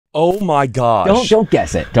Oh my gosh. Don't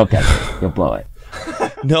guess it. Don't guess it. You'll blow it.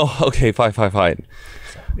 No, okay, fine.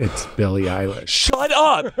 It's Billie Eilish. Shut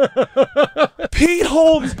up! Pete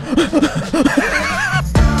Holmes!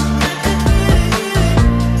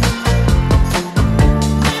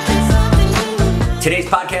 Today's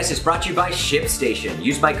podcast is brought to you by ShipStation.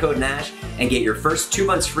 Use my code NASH and get your first 2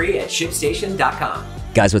 months free at ShipStation.com.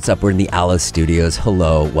 Guys, what's up? We're in the Aloe Studios.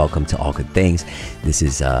 Hello, welcome to All Good Things. This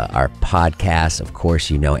is our podcast, of course,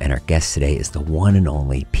 you know, and our guest today is the one and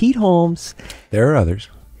only Pete Holmes. There are others.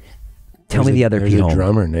 Tell me the other Pete Holmes. There's a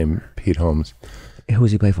drummer named Pete Holmes. Who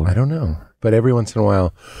does he play for? I don't know. But every once in a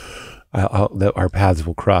while, our paths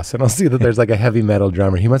will cross, and I'll see that there's like a heavy metal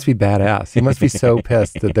drummer. He must be badass. He must be so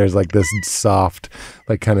pissed that there's like this soft,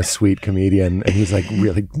 like kind of sweet comedian, and he's like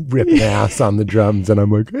really ripping ass on the drums. And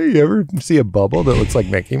I'm like, hey, you ever see a bubble that looks like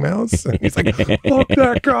Mickey Mouse? And he's like, fuck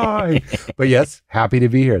that guy. But yes, happy to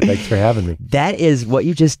be here. Thanks for having me. That is what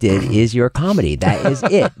you just did. Is your comedy? That is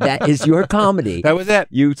it. That is your comedy. That was it.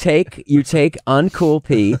 You take uncool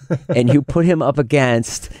Pete and you put him up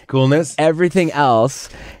against Coolness, everything else.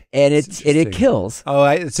 And it kills. Oh,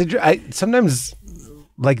 I sometimes,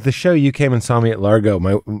 like the show you came and saw me at Largo,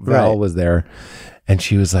 my Val was there, and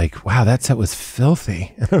she was like, wow, that set was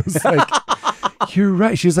filthy. And I was like, you're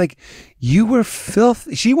right. She was like, you were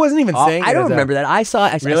filthy. She wasn't even saying I don't remember that. I saw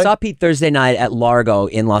Pete Thursday night at Largo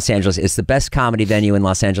in Los Angeles. It's the best comedy venue in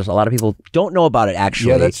Los Angeles. A lot of people don't know about it,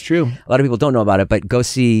 actually. Yeah, that's true. A lot of people don't know about it, but go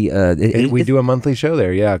see. We do a monthly show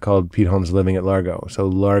there, yeah, called Pete Holmes Living at Largo. So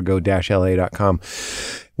largo-la.com.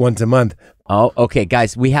 Once a month. Oh, okay,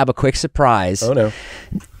 guys, we have a quick surprise. Oh, no.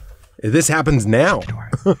 This happens now. Shut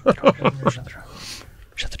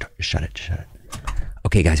the door. Shut it.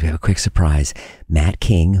 Okay, guys, we have a quick surprise. Matt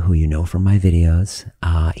King, who you know from my videos,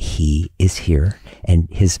 he is here. And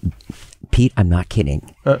Pete, I'm not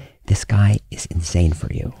kidding. This guy is insane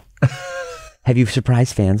for you. Have you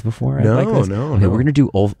surprised fans before? No. Okay, we're gonna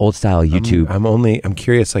do old style YouTube. I'm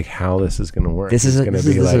curious, like how this is gonna work. This is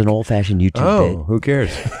an old fashioned YouTube bit. Who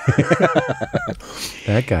cares?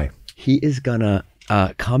 That guy. He is gonna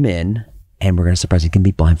come in, and we're gonna surprise. He can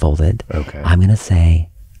be blindfolded. Okay. I'm gonna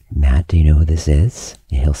say, Matt, do you know who this is?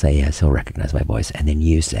 And he'll say yes. He'll recognize my voice, and then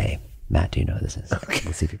you say, Matt, do you know who this is? Okay.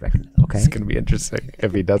 We'll see if he recognizes. Okay. It's gonna be interesting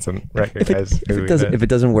if he doesn't recognize. If it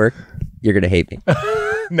doesn't work, you're gonna hate me.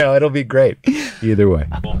 No, it'll be great. Either way.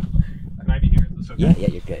 Can I be here? Is this okay? Yeah,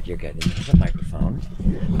 you're good. There's a microphone.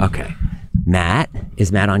 Okay. Matt,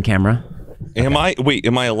 is Matt on camera? Am I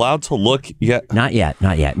allowed to look yet? Not yet.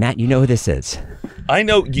 Matt, you know who this is. I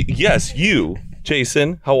know, yes, you.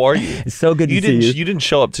 Jason, how are you? It's so good to see you. You didn't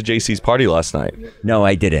show up to JC's party last night. No,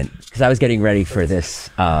 I didn't. Because I was getting ready for this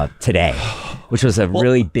today, which was a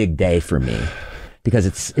really big day for me. Because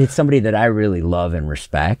it's somebody that I really love and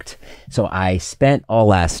respect. So I spent all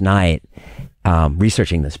last night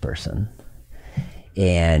researching this person.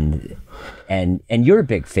 And you're a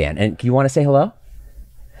big fan. And you want to say hello?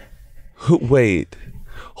 Wait.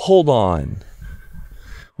 Hold on.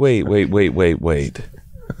 Wait.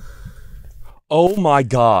 Oh my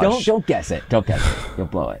gosh. Don't guess it. Don't guess it. You'll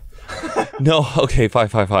blow it. No, okay,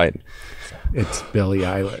 fine. It's Billie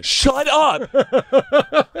Eilish. Shut up!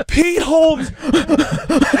 Pete Holmes!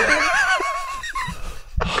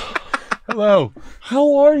 Hello.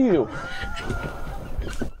 How are you?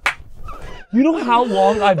 You know how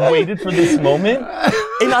long I've waited for this moment?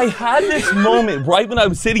 And I had this moment right when I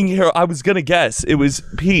was sitting here, I was going to guess. It was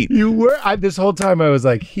Pete. You were? This whole time I was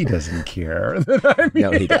like, he doesn't care.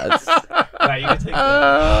 No, he does. Yeah, you can take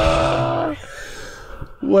that.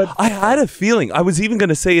 What? I had a feeling. I was even going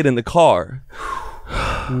to say it in the car.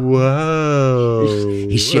 Whoa.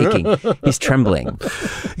 He's shaking. He's trembling.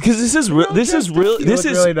 Because this is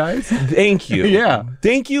really nice. Thank you. Yeah.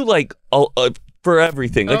 Thank you, like, for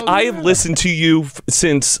everything. Like, I have listened to you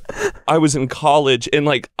since I was in college, and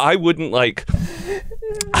like I wouldn't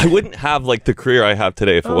have like the career I have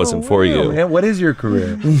today if it wasn't for you. Man, what is your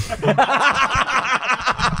career?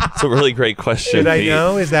 It's a really great question. Should I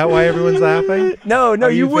know? Is that why everyone's laughing? No,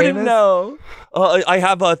 you wouldn't famous? know. I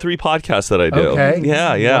have 3 podcasts that I do. Okay.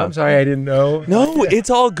 Yeah. No, I'm sorry, I didn't know. No,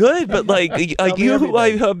 it's all good. But like you, who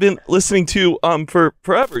I have been listening to for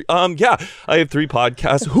forever. Yeah, I have 3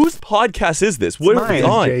 podcasts. Whose podcast is this? What are we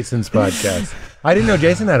on? Jason's podcast. I didn't know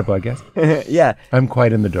Jason had a podcast. Yeah. I'm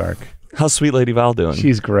quite in the dark. How's Sweet Lady Val doing?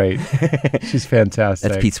 She's great. She's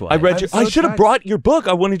fantastic. That's Pete's wife. I read I should have brought your book.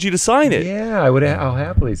 I wanted you to sign it. Yeah, I'll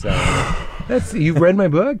happily sign it. You've read my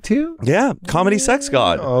book too? Yeah, comedy sex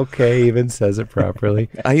god. Okay, even says it properly.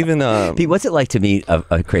 I even Pete, what's it like to meet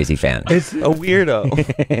a crazy fan? It's a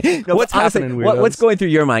weirdo. No, What's honestly, happening, weirdos? what's going through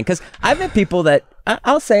your mind? Because I've met people that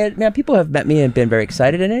I'll say it, man. People have met me and been very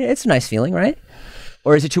excited, and it's a nice feeling, right?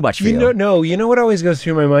 Or is it too much for you? No, you know what always goes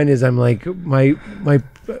through my mind is I'm like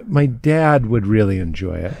my dad would really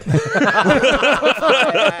enjoy it.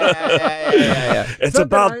 It's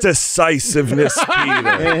about decisiveness,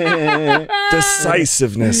 Peter.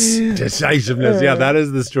 Decisiveness. Decisiveness. Yeah, that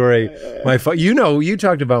is the story. You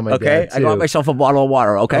talked about my dad too. I got myself a bottle of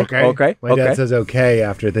water. Okay. My dad says okay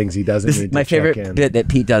after things he doesn't. This need is my to check favorite in. bit that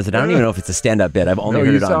Pete does, and I don't even know if it's a stand-up bit. I've only heard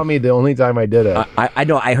you it on. saw me the only time I did it. I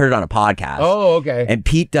know. I heard it on a podcast. Oh, okay. And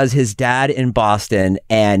Pete does his dad in Boston,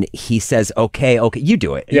 and he says, "Okay, you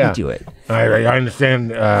do it. Yeah. You do it." I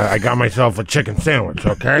understand. I got myself a chicken sandwich.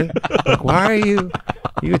 Okay. Like, why are you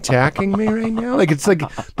attacking me right now? Like, it's like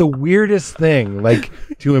the weirdest thing. Like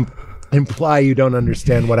to imply you don't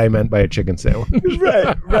understand what I meant by a chicken sandwich.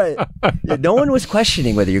 Right. Yeah, no one was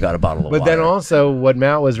questioning whether you got a bottle of water. But then also what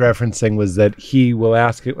Matt was referencing was that he will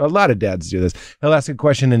ask, a lot of dads do this, he'll ask a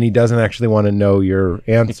question and he doesn't actually want to know your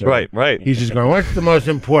answer. Right. He's just going, what's the most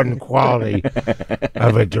important quality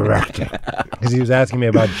of a director? Because he was asking me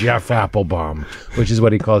about Jeff Applebaum, which is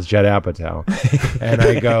what he calls Judd Apatow. And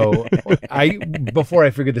I go, before I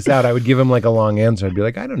figured this out, I would give him like a long answer. I'd be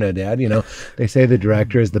like, I don't know, Dad. They say the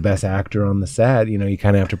director is the best actor on the set. You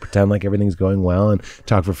kind of have to pretend like everything's going well and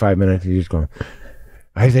talk for 5 minutes. And you're just going,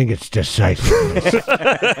 I think it's decisiveness.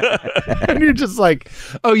 And you're just like,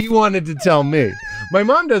 oh, you wanted to tell me. My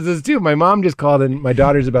mom does this too. My mom just called and my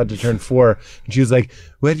daughter's about to turn 4. And she was like,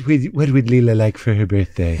 what would Leela like for her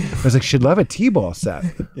birthday? I was like, she'd love a T-ball set.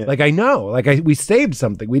 Yeah. Like, I know. Like, we saved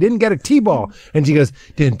something. We didn't get a T-ball. And she goes,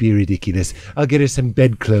 don't be ridiculous. I'll get her some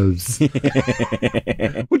bedclothes.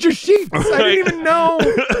 Which are sheets. I didn't even know.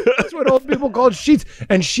 That's what old people called sheets.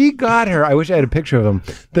 And she got her, I wish I had a picture of them,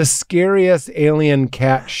 the scariest alien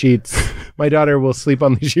cat sheets. My daughter will sleep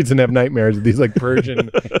on these sheets and have nightmares of these like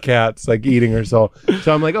Persian cats like eating her soul.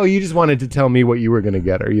 So I'm like, oh, you just wanted to tell me what you were going to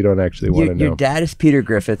get her. You don't actually want to know. Your dad is Peter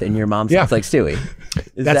Griffith and your mom sounds like Stewie.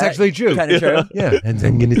 That's actually true. Kind of true. Yeah. And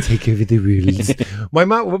I'm going to take over the rules. My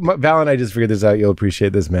mom, Val and I just figured this out. You'll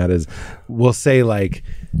appreciate this, Matt, is we'll say like,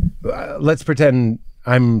 let's pretend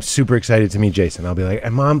I'm super excited to meet Jason. I'll be like,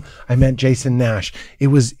 and Mom, I met Jason Nash. It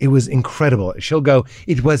was incredible. She'll go,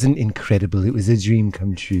 it wasn't incredible. It was a dream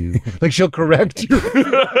come true. Like she'll correct you.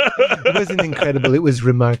 It wasn't incredible. It was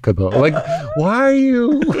remarkable. Like, why are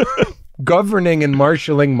you governing and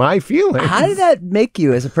marshaling my feelings? How did that make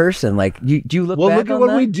you as a person? Like, do you look back look at on what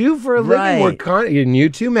that? we do for a Right. living. And you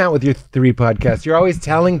too, Matt, with your 3 podcasts. You're always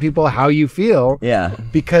telling people how you feel. Yeah.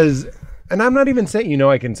 Because... And I'm not even saying,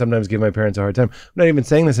 I can sometimes give my parents a hard time. I'm not even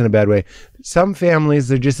saying this in a bad way. Some families,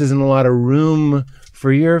 there just isn't a lot of room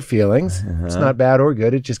for your feelings. It's not bad or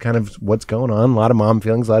good. It's just kind of what's going on. A lot of mom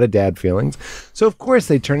feelings, a lot of dad feelings. So, of course,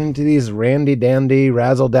 they turn into these randy-dandy,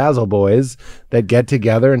 razzle-dazzle boys that get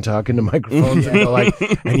together and talk into microphones and go like,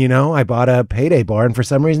 and I bought a Payday bar, and for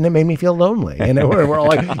some reason it made me feel lonely. And we're all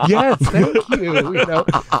like, yes, thank you.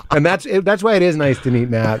 And that's why it is nice to meet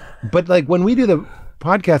Matt. But like when we do the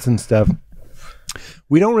podcasts and stuff,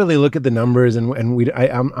 we don't really look at the numbers, and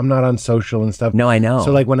I'm not on social and stuff. No, I know.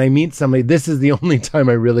 So like when I meet somebody, this is the only time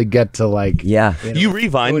I really get to like. Yeah. You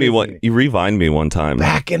revined me one time.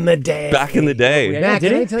 Back in the day. Matt,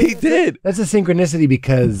 did I tell you He did. That's a synchronicity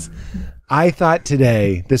because I thought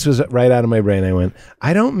today, this was right out of my brain. I went,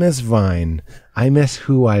 I don't miss Vine. I miss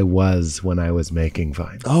who I was when I was making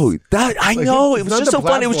Vine. Oh, I know. It was just so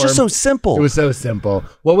fun. It was just so simple. It was so simple.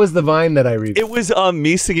 What was the Vine that I read? It was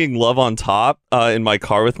me singing Love on Top in my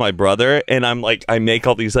car with my brother, and I'm like, I make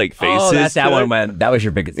all these like faces. Oh, that's that one, man. That was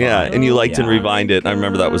your biggest song. Yeah, and you liked and revined it. And I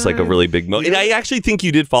remember that was like a really big moment. And I actually think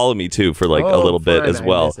you did follow me too for like a little bit as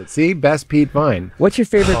well. See, best Pete Vine. What's your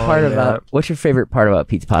favorite part about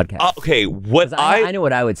Pete's podcast? Okay, what I know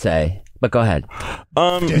what I would say. But go ahead.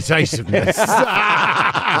 Decisiveness.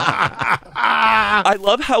 I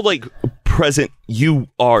love how like present you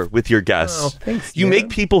are with your guests. Oh, thanks, you make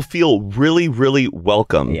people feel really, really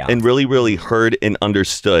welcome and really, really heard and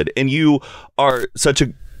understood. And you are such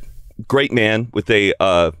a great man with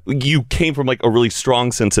you came from like a really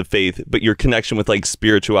strong sense of faith, but your connection with like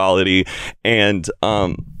spirituality and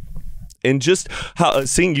just how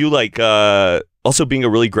seeing you like also being a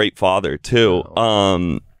really great father too.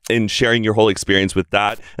 and sharing your whole experience with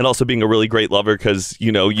that, and also being a really great lover because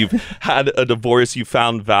you've had a divorce, you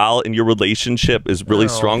found Val, and your relationship is really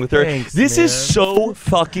strong with her. Thanks, this man. is so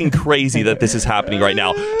fucking crazy that this is happening right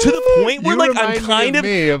now, to the point where I'm kind of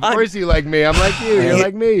me. Of course you like me. I'm like you. You're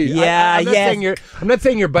like me. Yeah, I'm not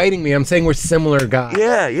saying you're biting me. I'm saying we're similar guys.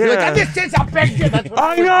 Yeah. You're like, this is a picture. That's what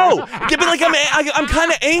I know. Yeah, but I'm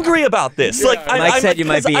kind of angry about this. Mike said you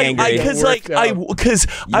might be angry. Because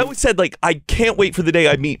I always said I can't wait for the day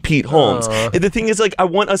I meet Pete Holmes. And the thing is I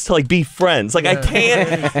want us to be friends. I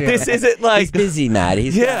can't. This isn't he's busy, Matt.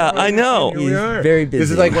 I know. He's very busy.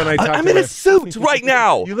 This is like when I talk I'm in a suit right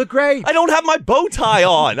now. You look great. I don't have my bow tie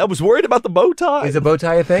on. I was worried about the bow tie. Is a bow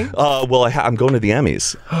tie a thing? Well, I'm going to the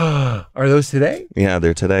Emmys. Are those today? Yeah,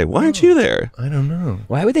 they're today. Why aren't you there? I don't know.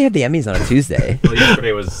 Why would they have the Emmys on a Tuesday? Well,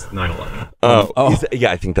 yesterday was 9/11.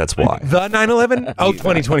 Yeah, I think that's why. The 9/11? Oh,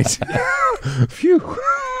 2022. Phew.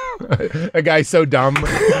 A guy so dumb.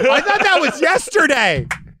 I thought that was yesterday.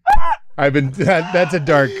 That's a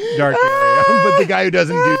dark area. But the guy who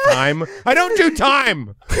doesn't do time. I don't do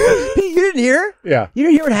time. You didn't hear? Yeah. You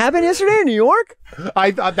didn't hear what happened yesterday in New York?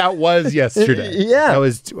 I thought that was yesterday. Yeah. That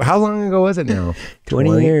was, how long ago was it now?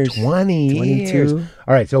 20 years. 20 22. years.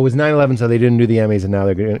 All right, so it was 9/11, so they didn't do the Emmys, and now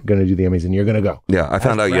they're going to do the Emmys, and you're going to go. Yeah, I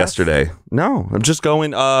found out yesterday. No, I'm just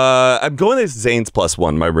going. I'm going to Zane's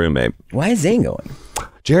 +1, my roommate. Why is Zane going?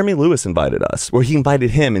 Jeremy Lewis invited us, or he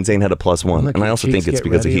invited him, and Zane had a +1. Look, and I also cheeks think it's get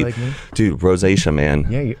because ready he, like me. dude, rosacea, man.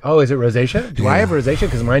 Yeah. Oh, is it rosacea? Do I have rosacea?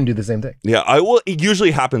 Because mine do the same thing. Yeah, it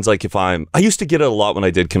usually happens if I used to get it a lot when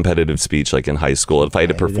I did competitive speech, in high school. If I had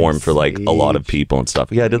to perform for a lot of people and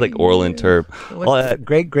stuff. Yeah, I did oral interp. All that.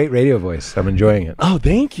 Great radio voice. I'm enjoying it. Oh,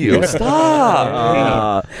 thank you.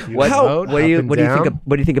 Stop. What do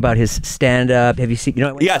you think about his stand up? Have you seen?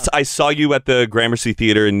 Yes, I saw you at the Gramercy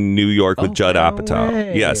Theater in New York with Judd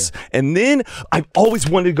Apatow. way. Yes, and then I've always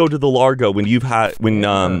wanted to go to the Largo when you've had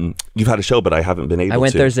a show, but I haven't been able to. I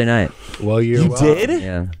went Thursday night. Well, you did?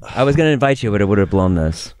 Yeah, I was going to invite you, but it would have blown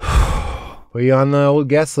this. Put you on the old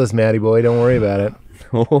guest list, Matty boy. Don't worry about it.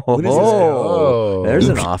 There's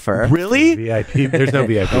an offer. Really? VIP. There's no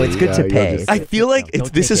VIP. Oh, it's good to pay. I feel like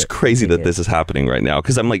this is crazy that this is happening right now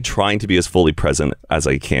because I'm trying to be as fully present as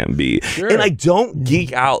I can be, and I don't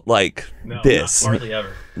geek out this. Not hardly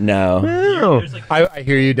ever. No. I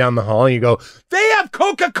hear you down the hall and you go, they have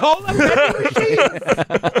Coca-Cola vending machines.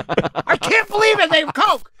 I can't believe it. They have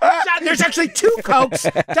Coke. There's actually 2 Cokes,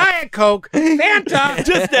 Diet Coke, Fanta.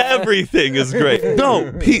 Just everything is great.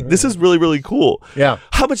 No, Pete, this is really, really cool. Yeah.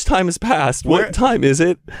 How much time has passed? What time is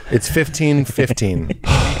it? It's 15:15.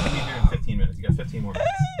 15 minutes. You got 15 more minutes.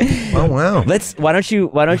 Oh, wow. Why don't you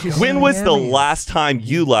When was the last time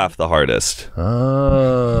you laughed the hardest?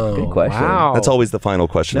 Oh, good question. Wow. That's always the final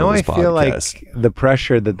question Now of this I feel podcast. like the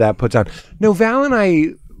pressure that puts on. No, Val and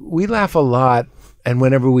I, we laugh a lot. And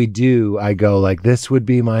whenever we do, I go this would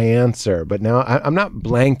be my answer. But now I'm not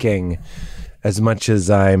blanking as much as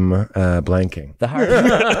I'm blanking. The hardest.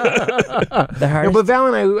 The hardest. No, but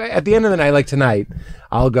Val and I, at the end of the night, tonight,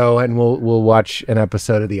 I'll go and we'll watch an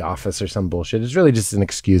episode of The Office or some bullshit. It's really just an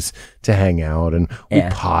excuse to hang out, and we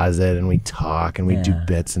pause it and we talk and we do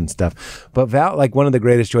bits and stuff. But Val, one of the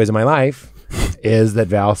greatest joys of my life is that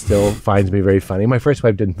Val still finds me very funny. My first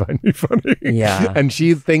wife didn't find me funny. Yeah. And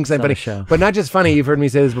she thinks I'm funny. But not just funny, you've heard me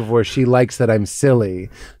say this before, she likes that I'm silly.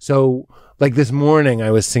 So this morning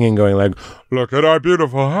I was singing going look at our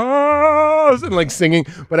beautiful house and singing,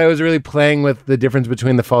 but I was really playing with the difference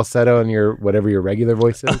between the falsetto and whatever your regular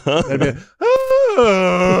voice is. I'd be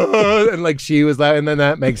and she was laughing, and then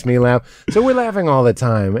that makes me laugh. So we're laughing all the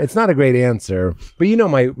time. It's not a great answer, but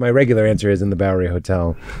my regular answer is in the Bowery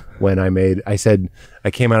Hotel when I said,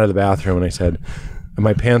 I came out of the bathroom and I said,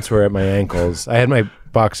 my pants were at my ankles. I had my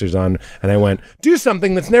boxers on and I went, do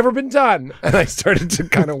something that's never been done. And I started to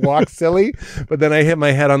kind of walk silly, but then I hit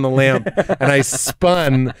my head on the lamp and I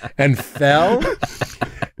spun and fell,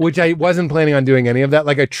 which I wasn't planning on doing any of that.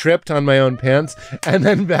 I tripped on my own pants, and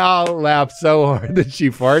then Val laughed so hard that she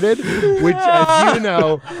farted, which, as you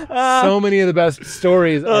know, so many of the best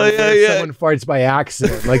stories are where someone farts by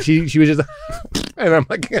accident. She was just, and I'm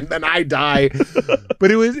and then I die.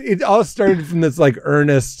 But it all started from this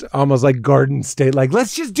earnest, almost Garden State,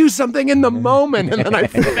 let's just do something in the moment. And then I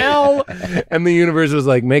fell, and the universe was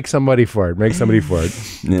make somebody fart, make somebody fart.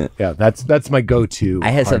 Yeah, that's my go-to. I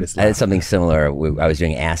had something similar. I was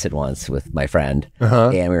doing acid once with my friend,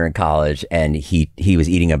 and we were in college, and he was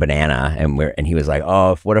eating a banana, and he was like,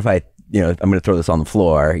 "Oh, what if I I'm going to throw this on the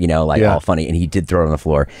floor, like all funny. And he did throw it on the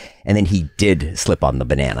floor. And then he did slip on the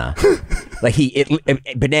banana. Like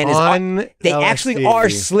bananas, they actually are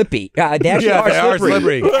slippy. They actually are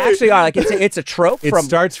slippery. They actually are. Like it's a trope. It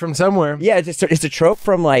starts from somewhere. Yeah, it's a trope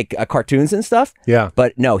from like cartoons and stuff. Yeah.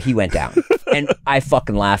 But no, he went down. And I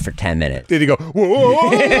fucking laughed for 10 minutes. Did he go,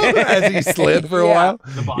 whoa, as he slid for a while?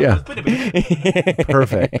 Yeah.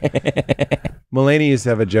 Perfect. Mulaney used to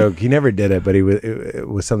have a joke. He never did it, but it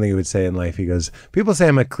was something he would say in life. He goes, people say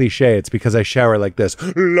I'm a cliche. It's because I shower like this.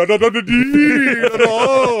 He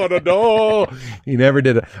never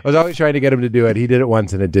did it. I was always trying to get him to do it. He did it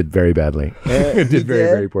once and it did very badly. It did very,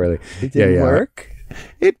 very poorly. It didn't work?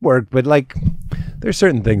 It worked, but like there's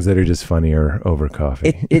certain things that are just funnier over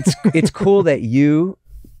coffee. It's cool that you,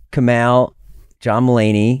 Kamal, John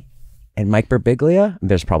Mulaney, and Mike Birbiglia,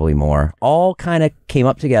 there's probably more, all kind of came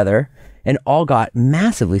up together and all got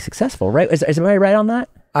massively successful, right? Is I right on that?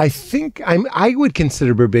 I think I would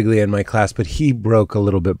consider Birbiglia in my class, but he broke a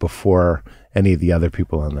little bit before any of the other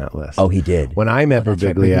people on that list. Oh, he did. When I met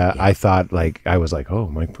Birbiglia, I thought I was like, oh,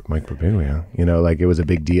 Mike Birbiglia, like it was a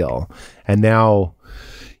big deal. And now,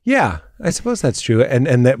 yeah, I suppose that's true.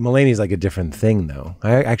 And that Mulaney's like a different thing, though.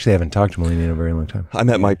 I actually haven't talked to Mulaney in a very long time. I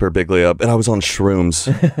met Mike Birbiglia, and I was on shrooms.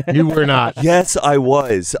 You were not. Yes, I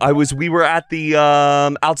was. We were at the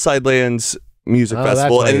Outside Lands Music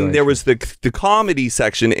Festival, and there was the comedy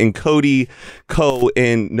section, and Cody, Co,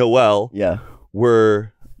 and Noel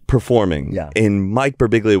were performing, and Mike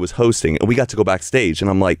Birbiglia was hosting, and we got to go backstage,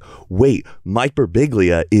 and I'm like, wait, Mike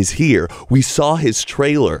Birbiglia is here. We saw his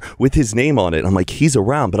trailer with his name on it. I'm like, he's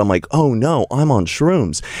around, but I'm like, oh no, I'm on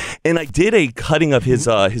shrooms. And I did a cutting of his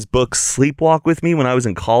book Sleepwalk with me when I was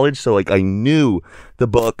in college, so like I knew the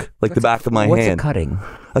book like the back of my hand. What's a cutting?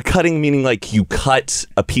 A cutting meaning like you cut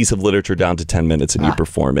a piece of literature down to 10 minutes and you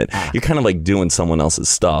perform it. You're kind of like doing someone else's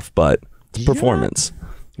stuff, but it's performance.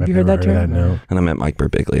 Have you heard that term? No. And I met Mike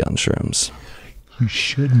Birbiglia on shrooms. You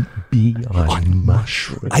shouldn't be on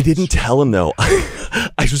mushrooms. I didn't tell him though. I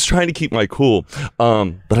was trying to keep my cool,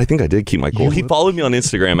 but I think I did keep my cool. He followed me on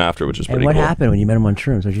Instagram after, which was pretty cool. And what happened when you met him on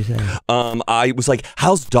shrooms? What'd you say? I was like,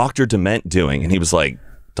 how's Dr. Dement doing? And he was like,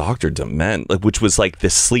 Dr. Dement, like, which was like the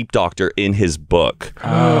sleep doctor in his book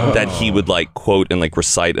that he would like quote and like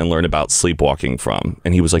recite and learn about sleepwalking from.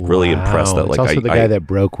 And he was like really impressed that like it's also the guy that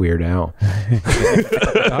broke Weird Al.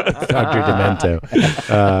 Dr. Demento.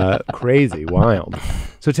 Crazy, wild.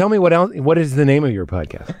 So tell me what else, what is the name of your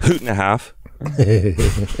podcast? Hoot and a Half. Hoot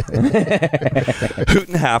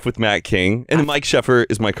and a Half with Matt King, and Mike Sheffer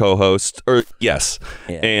is my co-host.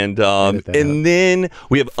 And then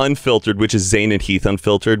we have Unfiltered, which is Zane and Heath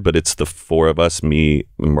Unfiltered, but it's the four of us: me,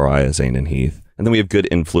 Mariah, Zane, and Heath. And then we have Good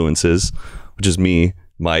Influences, which is me,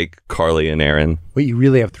 Mike, Carly, and Aaron. Wait, you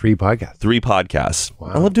really have 3 podcasts? 3 podcasts. Wow.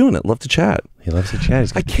 I love doing it. Love to chat. He loves to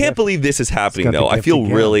chat. I can't believe this is happening though. I feel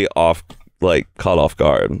really caught off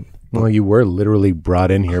guard. Well, you were literally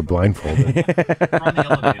brought in here blindfolded. We're on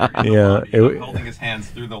the elevator. Yeah, holding his hands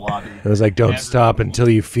through the lobby. It was like, don't stop until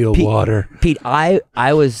you feel water. Pete, I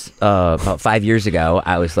was about 5 years ago.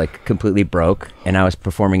 I was like completely broke, and I was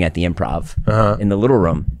performing at the Improv in the Little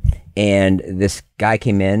Room. And this guy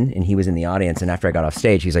came in, and he was in the audience. And after I got off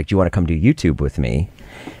stage, he's like, "Do you want to come do YouTube with me?"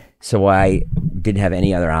 So I didn't have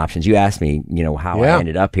any other options. You asked me, how I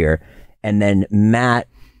ended up here, and then Matt.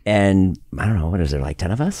 And I don't know, what is there, like 10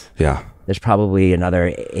 of us? Yeah. There's probably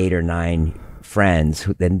another 8 or 9 friends.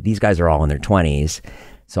 Then these guys are all in their 20s.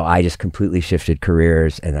 So I just completely shifted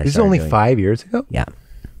careers. And this is only 5 years ago? Yeah.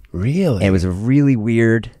 Really? And it was really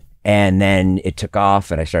weird. And then it took off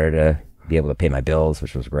and I started to be able to pay my bills,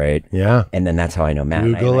 which was great. Yeah. And then that's how I know Matt.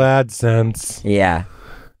 Google AdSense. Yeah.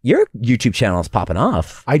 Your YouTube channel is popping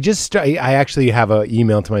off. I actually have an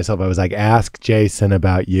email to myself. I was like, ask Jason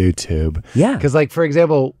about YouTube. Yeah. Because like, for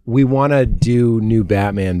example, we want to do new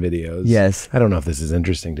Batman videos. Yes. I don't know if this is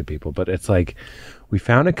interesting to people, but it's like, we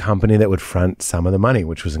found a company that would front some of the money,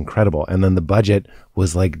 which was incredible. And then the budget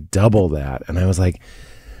was like double that. And I was like,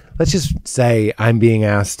 let's just say I'm being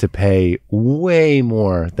asked to pay way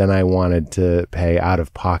more than I wanted to pay out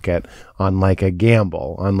of pocket on like a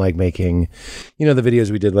gamble, on like making, the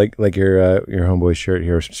videos we did, like your homeboy shirt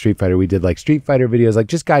here, Street Fighter. We did like Street Fighter videos, like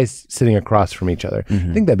just guys sitting across from each other. I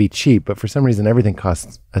think that'd be cheap, but for some reason everything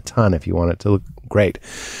costs a ton if you want it to look great.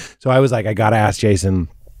 So I was like, I got to ask Jason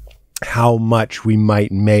how much we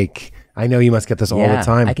might make. I know you must get this all the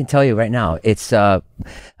time. I can tell you right now, it's 1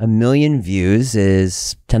 million views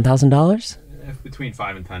is $10,000. Between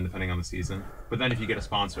 5 and 10, depending on the season. But then if you get a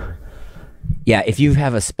sponsor. Yeah, if you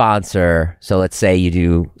have a sponsor, so let's say you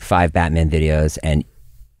do 5 Batman videos and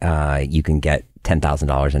you can get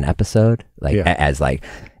 $10,000 an episode, like as like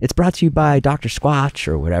it's brought to you by Dr. Squatch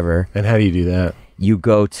or whatever. And how do you do that? You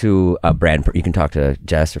go to a brand. You can talk to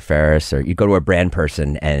Jess or Ferris, or you go to a brand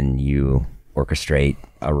person and you orchestrate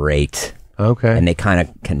a rate. Okay. And they kind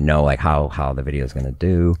of can know like how the video is going to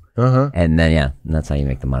do. And then and that's how you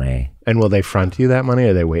make the money. And will they front you that money,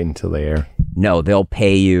 or they wait until they air? No, they'll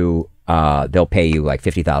pay you. They'll pay you like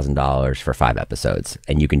 $50,000 for 5 episodes,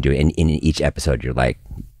 and you can do it in each episode. You're like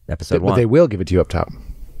episode 1. But they will give it to you up top.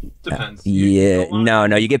 Depends.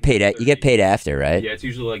 No, you get paid. You get paid after, right? Yeah, it's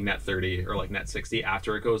usually like net 30 or like net 60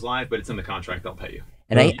 after it goes live, but it's in the contract. They'll pay you.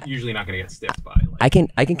 And you're usually not going to get stiffed by. Like,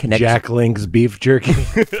 I can connect. Jack Link's beef jerky.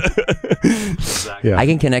 exactly. I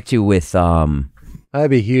can connect you with That'd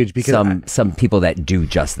be huge because some people that do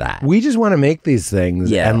just that. we just want to make these things,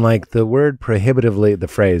 and like the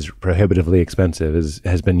phrase prohibitively expensive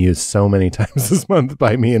has been used so many times this month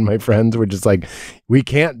by me and my friends. We're just like, we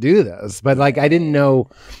can't do this. But like, I didn't know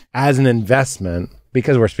as an investment,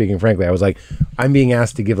 because we're speaking frankly, I was like, I'm being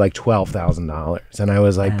asked to give like $12,000, and I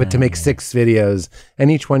was like, but to make 6 videos, and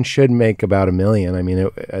each one should make about $1 million. I mean,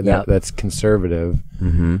 that's conservative.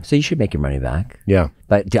 So you should make your money back. Yeah.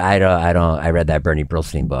 But I read that Bernie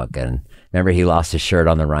Brillstein book, and remember he lost his shirt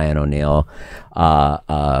on the Ryan O'Neal. Well,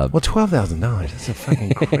 $12,000. That's a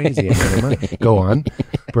fucking crazy amount of money. Go on,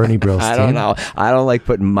 Bernie Brillstein. I don't know. I don't like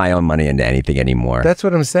putting my own money into anything anymore. That's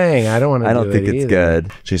what I'm saying. I don't want to. I don't think it's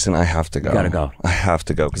good. Jason, I have to go. You gotta go. I have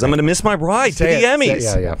to go because I'm going to miss my ride to the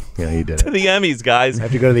Emmys. Yeah, you did To it. the Emmys, guys. I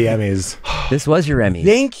have to go to the Emmys. This was your Emmy.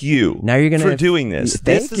 Thank you. Now you're gonna for doing this.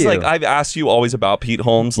 Thank This is you. like I've asked you always about Pete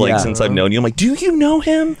Holmes, like since I've known you. I'm like, do you know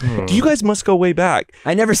him? Do you guys must go way back?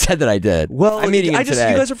 I never said that I did. Well, I'm meeting him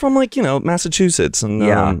today. You guys are from like Massachusetts,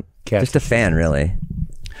 and just a fan, really.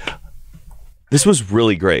 this was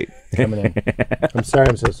really great. Coming in. I'm sorry,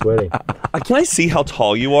 I'm so sweaty. Can I see how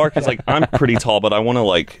tall you are? Because like I'm pretty tall, but I want to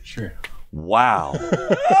like. Sure. Wow.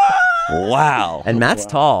 Wow. And Matt's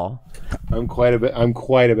tall. I'm quite a bit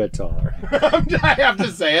taller. I have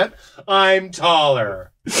to say it. I'm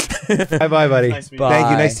taller. Bye, buddy. Nice to meet you. Thank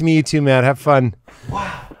you. Bye. Nice to meet you too, Matt. Have fun.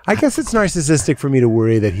 Wow. I guess it's narcissistic for me to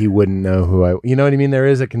worry that he wouldn't know who I. You know what I mean? There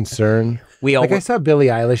is a concern. I saw Billie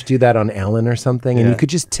Eilish do that on Ellen or something, and you could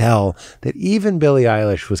just tell that even Billie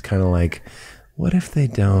Eilish was kind of like, "What if they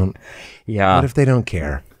don't? Yeah. What if they don't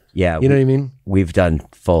care?" Yeah. You know what I mean? We've done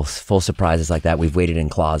full surprises like that. We've waited in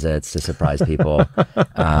closets to surprise people.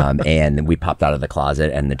 And we popped out of the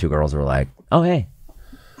closet and the 2 girls were like, oh, hey.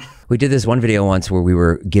 We did this one video once where we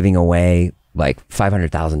were giving away like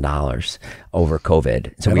 $500,000 over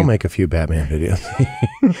COVID. So That'll make a few Batman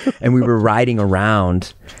videos. and we were riding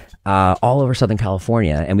around all over Southern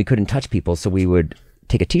California, and we couldn't touch people. So we would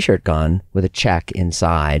take a t-shirt gun with a check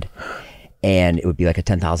inside, and it would be like a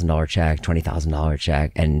 $10,000 check, $20,000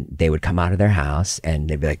 check, and they would come out of their house and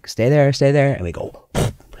they'd be like, stay there, and we go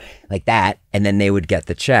like that, and then they would get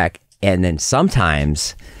the check. And then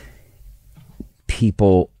sometimes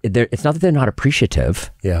people, it's not that they're not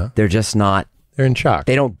appreciative. Yeah. They're just not. They're in shock.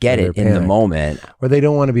 They don't get it in the moment. Or they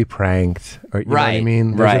don't want to be pranked. Or, you know what I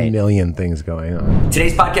mean? There's a million things going on.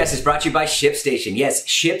 Today's podcast is brought to you by ShipStation. Yes,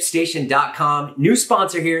 ShipStation.com. New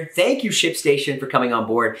sponsor here. Thank you, ShipStation, for coming on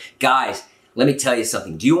board. Guys, let me tell you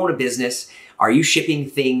something. Do you own a business? Are you shipping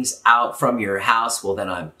things out from your house? Well,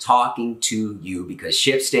 then I'm talking to you, because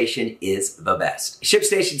ShipStation is the best.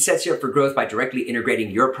 ShipStation sets you up for growth by directly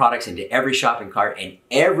integrating your products into every shopping cart and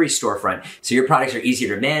every storefront, so your products are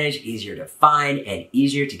easier to manage, easier to find, and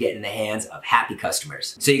easier to get in the hands of happy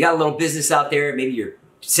customers. So you got a little business out there, maybe you're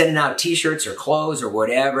sending out t-shirts or clothes or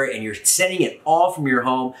whatever, and you're sending it all from your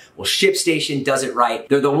home. Well, ShipStation does it right.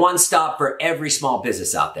 They're the one stop for every small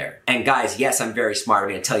business out there. And guys, yes, I'm very smart. I'm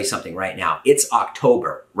going to tell you something right now. It's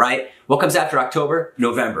October, right? What comes after October?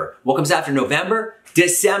 November. What comes after November?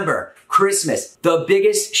 December. Christmas, the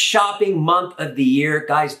biggest shopping month of the year.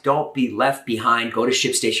 Guys, don't be left behind. Go to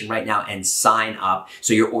ShipStation right now and sign up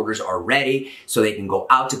so your orders are ready, so they can go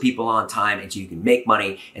out to people on time, and so you can make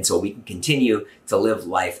money, and so we can continue to live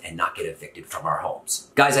life and not get evicted from our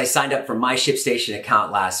homes. Guys, I signed up for my ShipStation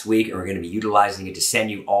account last week, and we're going to be utilizing it to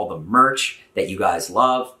send you all the merch that you guys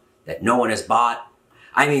love, that no one has bought.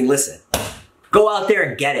 I mean, listen, go out there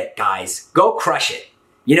and get it, guys. Go crush it.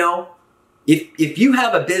 You know, if you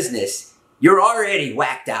have a business, you're already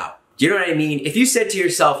whacked out. Do you know what I mean? If you said to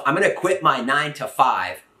yourself, I'm going to quit my 9 to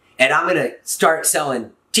 5 and I'm going to start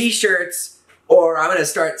selling t-shirts, or I'm going to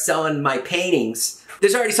start selling my paintings,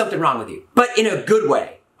 there's already something wrong with you, but in a good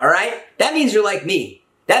way. All right. That means you're like me.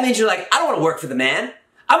 That means you're like, I don't want to work for the man.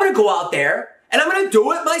 I'm going to go out there and I'm going to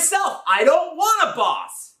do it myself. I don't want a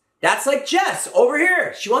boss. That's like Jess over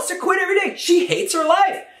here. She wants to quit every day. She hates her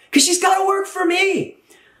life. because she's got to work for me.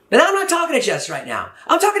 And I'm not talking to Jess right now.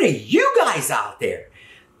 I'm talking to you guys out there.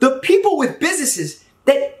 The people with businesses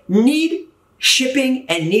that need shipping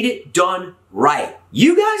and need it done right.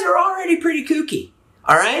 You guys are already pretty kooky.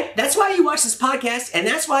 All right? That's why you watch this podcast, and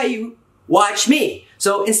that's why you watch me.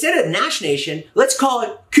 So instead of Nash Nation, let's call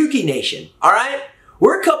it Kooky Nation. All right?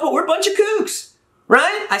 We're a bunch of kooks,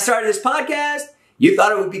 right? I started this podcast. You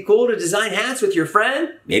thought it would be cool to design hats with your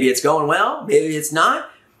friend. Maybe it's going well. Maybe it's not.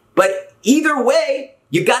 But either way,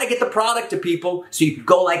 you got to get the product to people so you can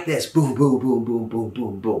go like this. Boom, boom, boom, boom, boom,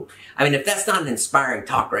 boom, boom. I mean, if that's not an inspiring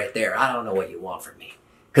talk right there, I don't know what you want from me.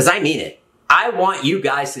 Because I mean it. I want you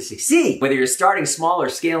guys to succeed. Whether you're starting small or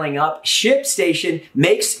scaling up, ShipStation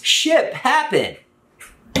makes ship happen.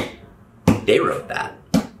 They wrote that.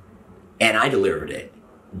 And I delivered it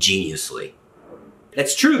geniusly.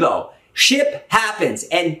 That's true though. Ship happens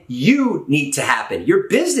and you need to happen. Your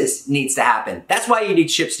business needs to happen. That's why you need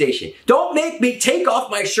ShipStation. Don't make me take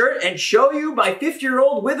off my shirt and show you my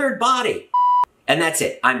 50-year-old withered body. And that's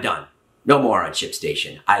it. I'm done. No more on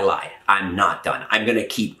ShipStation. I lied. I'm not done. I'm going to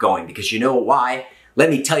keep going because you know why? Let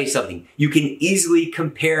me tell you something. You can easily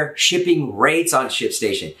compare shipping rates on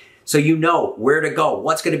ShipStation. So you know where to go,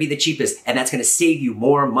 what's going to be the cheapest, and that's going to save you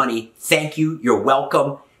more money. Thank you. You're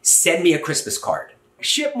welcome. Send me a Christmas card.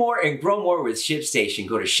 Ship more and grow more with ShipStation.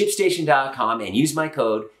 Go to ShipStation.com and use my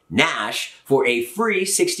code NASH for a free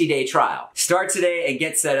 60-day trial. Start today and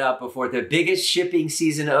get set up before the biggest shipping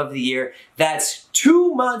season of the year. That's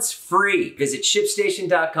 2 months free. Visit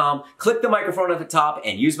ShipStation.com, click the microphone at the top,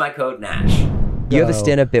 and use my code NASH. You have a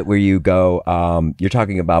stand-up bit where you go, you're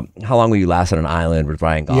talking about how long will you last on an island with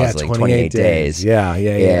Ryan Gosling? Yeah, 28 days. Yeah.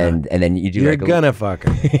 And then you do You're gonna fuck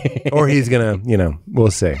him. Or he's gonna, we'll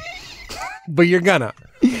see. But you're gonna.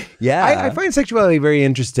 Yeah. I find sexuality very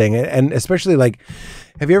interesting. And especially like,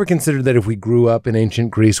 have you ever considered that if we grew up in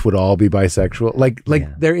ancient Greece, would all be bisexual? Like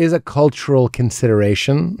there is a cultural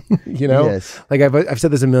consideration, Yes. Like I've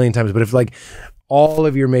said this a million times, but if like all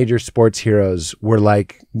of your major sports heroes were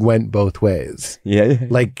like, went both ways. Yeah.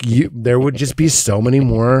 Like there would just be so many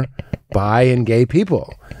more bi and gay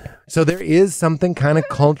people. So there is something kind of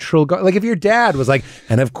cultural. Like if your dad was like,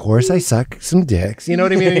 and of course I suck some dicks. You know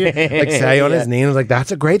what I mean? Like say on his knee and was like,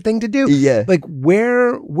 that's a great thing to do. Yeah. Like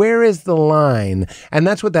where is the line? And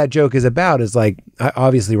that's what that joke is about, is like,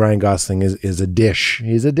 obviously Ryan Gosling is a dish.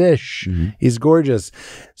 He's a dish. Mm-hmm. He's gorgeous.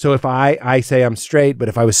 So if I say I'm straight, but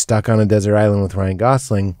if I was stuck on a desert island with Ryan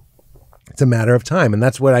Gosling, it's a matter of time. And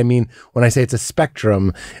that's what I mean when I say it's a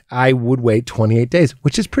spectrum. I would wait 28 days,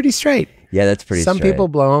 which is pretty straight. Yeah, that's pretty Some straight. People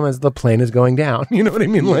blow them as the plane is going down. You know what I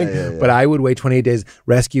mean? Yeah. But I would wait 28 days.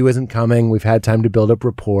 Rescue isn't coming. We've had time to build up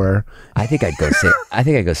rapport. I think I'd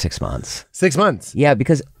go 6 months. 6 months? Yeah,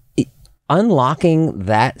 because unlocking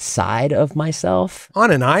that side of myself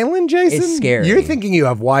on an island, Jason, is scary. You're thinking you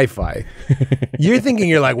have Wi-Fi. You're thinking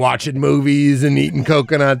you're like watching movies and eating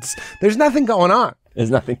coconuts. There's nothing going on.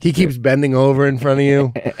 There's nothing. He keeps bending over in front of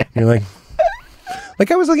you. You're like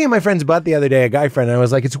I was looking at my friend's butt the other day, a guy friend, and I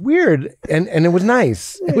was like, it's weird. And it was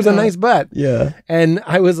nice. It was a nice butt. Yeah. And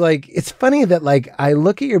I was like, it's funny that like I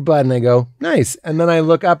look at your butt and I go, nice. And then I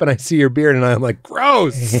look up and I see your beard and I'm like,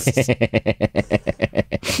 gross.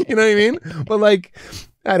 You know what I mean? But like,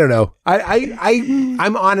 I don't know.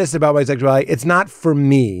 I'm honest about my sexuality. It's not for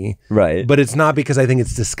me, right? But it's not because I think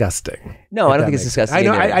it's disgusting. No, I don't think it's disgusting. I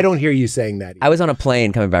know. I don't hear you saying that either. I was on a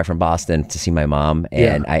plane coming back from Boston to see my mom,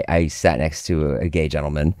 and I sat next to a gay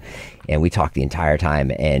gentleman, and we talked the entire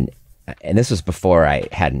time. And this was before I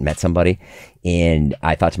hadn't met somebody, and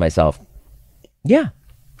I thought to myself, yeah,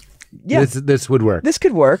 this would work. This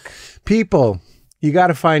could work. People, you got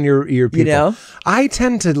to find your people. You know, I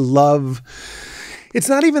tend to love. It's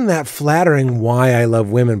not even that flattering why I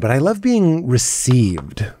love women, but I love being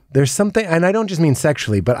received. There's something, and I don't just mean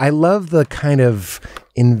sexually, but I love the kind of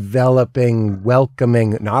enveloping,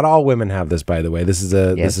 welcoming. Not all women have this, by the way. This is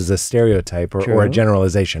a stereotype or a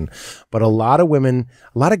generalization. But a lot of women,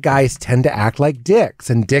 a lot of guys tend to act like dicks.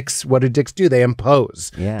 And dicks, what do dicks do? They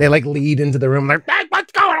impose. Yeah. They like lead into the room like, hey,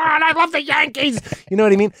 what's going on? I love the Yankees. You know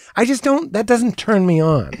what I mean? I just don't, that doesn't turn me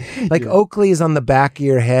on. Like Oakley's on the back of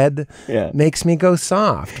your head makes me go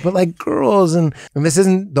soft. But like girls, and this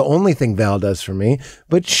isn't the only thing Val does for me,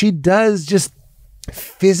 but she does just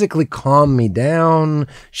physically calm me down.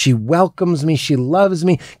 She welcomes me. She loves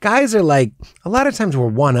me. Guys are like, a lot of times we're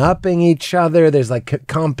one-upping each other. There's like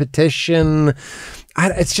competition.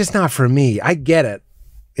 It's just not for me. I get it.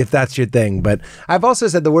 if that's your thing. But I've also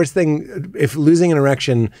said the worst thing, if losing an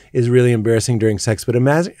erection is really embarrassing during sex, but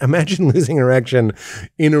imagine losing an erection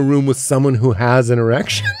in a room with someone who has an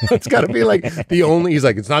erection. It's got to be like the only, he's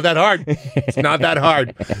like, it's not that hard. It's not that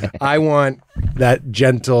hard. I want that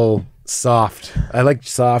gentle, soft. I like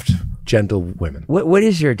soft, gentle women. What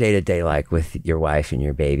is your day-to-day like with your wife and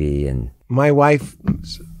your baby? And my wife,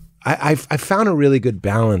 I found a really good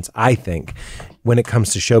balance, I think, when it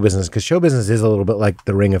comes to show business, because show business is a little bit like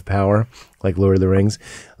the Ring of Power, like Lord of the Rings.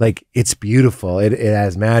 Like, it's beautiful. It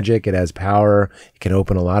has magic. It has power. It can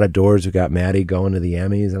open a lot of doors. We got Maddie going to the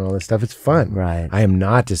Emmys and all this stuff. It's fun. Right. I am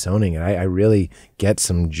not disowning it. I really get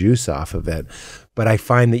some juice off of it. But I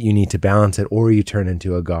find that you need to balance it, or you turn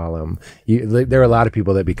into a golem. There are a lot of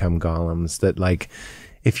people that become golems that, like,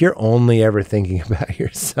 if you're only ever thinking about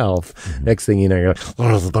yourself, next thing you know, you're like,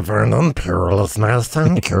 oh, the Vernon perilous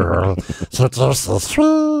and girl.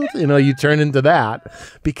 You know, you turn into that,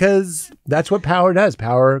 because that's what power does.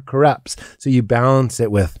 Power corrupts. So you balance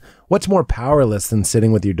it with what's more powerless than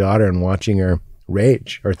sitting with your daughter and watching her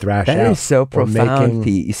rage or thrash out. That is so profound,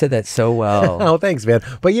 Pete. You said that so well. Oh, thanks, man.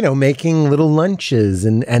 But, you know, making little lunches.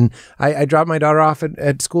 And I dropped my daughter off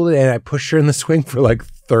at school today, and I pushed her in the swing for like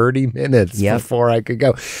 30 minutes before I could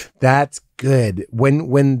go. That's good.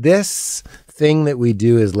 When this thing that we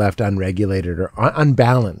do is left unregulated or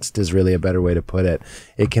unbalanced is really a better way to put it,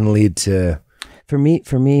 it can lead to For me,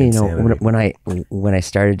 insanity. You know, when I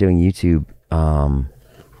started doing YouTube,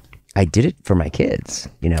 I did it for my kids,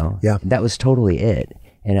 you know? Yeah. That was totally it.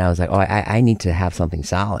 And I was like, oh, I need to have something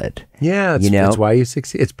solid. Yeah, it's why you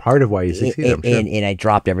succeed. It's part of why you succeed, I'm sure. And I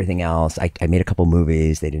dropped everything else. I made a couple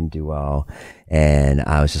movies. They didn't do well. And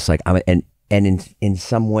I was just like, in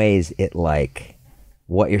some ways, it like,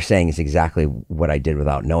 what you're saying is exactly what I did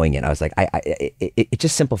without knowing it. I was like, it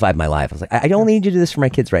just simplified my life. I was like, I only need to do this for my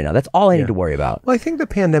kids right now. That's all I need to worry about. Well, I think the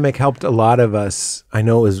pandemic helped a lot of us. I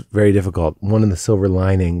know it was very difficult. One of the silver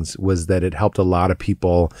linings was that it helped a lot of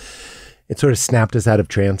people. It sort of snapped us out of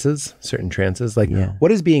certain trances. Like,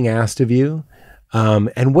 what is being asked of you?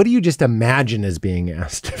 And what do you just imagine is being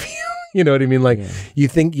asked of you? You know what I mean? Like, you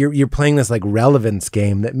think you're playing this like relevance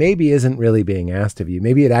game that maybe isn't really being asked of you.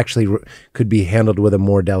 Maybe it actually could be handled with a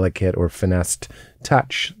more delicate or finessed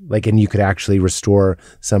touch. Like, and you could actually restore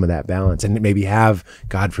some of that balance and maybe have,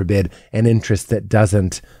 God forbid, an interest that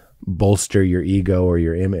doesn't bolster your ego or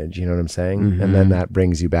your image. You know what I'm saying? Mm-hmm. And then that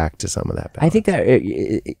brings you back to some of that balance. I think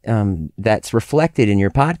that that's reflected in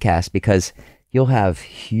your podcast, because you'll have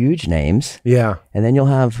huge names. Yeah. And then you'll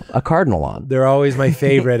have a cardinal on. They're always my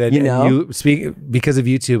favorite. And, you know? And you speak because of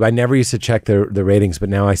YouTube. I never used to check the ratings, but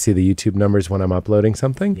now I see the YouTube numbers when I'm uploading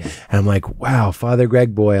something. Yeah. And I'm like, wow, Father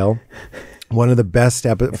Greg Boyle, one of the best,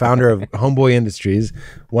 founder of Homeboy Industries,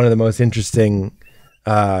 one of the most interesting,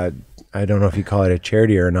 I don't know if you call it a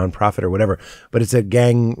charity or a nonprofit or whatever, but it's a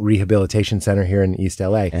gang rehabilitation center here in East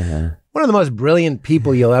LA. Uh-huh. One of the most brilliant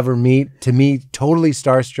people you'll ever meet. To me, totally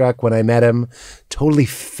starstruck when I met him, totally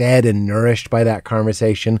fed and nourished by that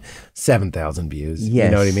conversation. 7,000 views. Yes.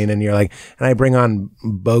 You know what I mean? And you're like, and I bring on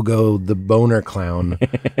Bogo the boner clown.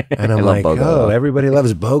 And I'm like, oh, everybody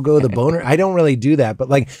loves Bogo the boner. I don't really do that. But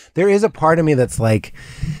like, there is a part of me that's like,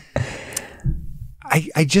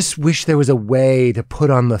 I just wish there was a way to put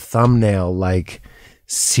on the thumbnail, like,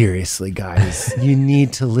 seriously, guys, you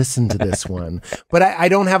need to listen to this one. But I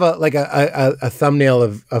don't have a thumbnail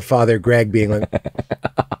of Father Greg being like,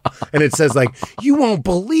 and it says like, you won't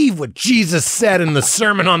believe what Jesus said in the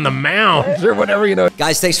Sermon on the Mount or whatever, you know.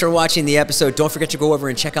 Guys, thanks for watching the episode. Don't forget to go over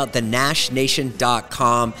and check out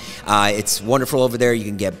thenashnation.com. It's wonderful over there. You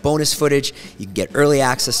can get bonus footage. You can get early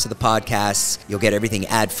access to the podcasts. You'll get everything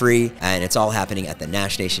ad-free, and it's all happening at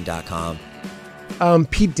thenashnation.com.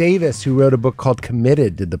 Pete Davis, who wrote a book called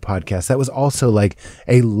Committed, did the podcast. That was also like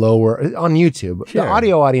a lower on YouTube. Sure. The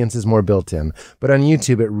audio audience is more built in, but on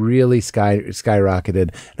YouTube it really skyrocketed.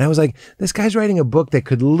 And I was like, this guy's writing a book that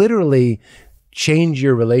could literally change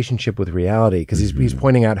your relationship with reality, because he's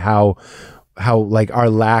pointing out how like our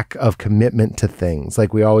lack of commitment to things,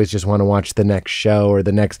 like we always just want to watch the next show or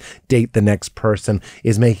the next date, the next person,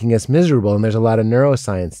 is making us miserable. And there's a lot of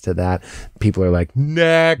neuroscience to that. People are like,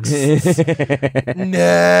 next,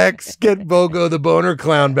 next, get Bogo the boner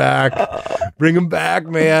clown back, bring him back,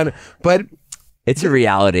 man. But it's a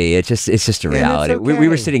reality. It's just a reality. Okay. We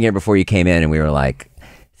were sitting here before you came in, and we were like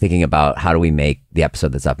thinking about how do we make the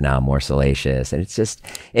episode that's up now more salacious. And it's just,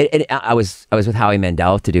 I was with Howie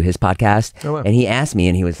Mandel to do his podcast. Oh, wow. And he asked me,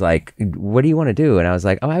 and he was like, what do you want to do? And I was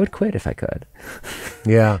like, oh, I would quit if I could.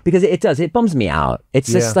 Yeah. Because it bums me out.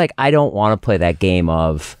 It's just like, I don't want to play that game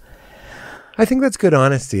of. I think that's good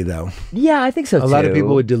honesty, though. Yeah, I think so too. A lot of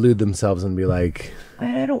people would delude themselves and be like,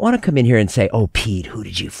 I don't want to come in here and say, "Oh, Pete, who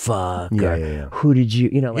did you fuck?" Yeah. Who did you,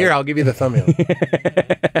 like, Here, I'll give you the thumbnail.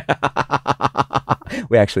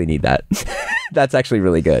 We actually need that. That's actually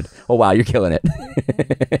really good. Oh, wow, you're killing it.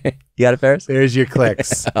 You got it, Ferris? There's your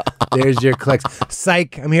clicks. There's your clicks.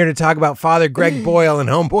 Psych, I'm here to talk about Father Greg Boyle and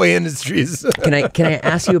Homeboy Industries. Can I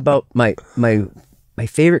ask you about my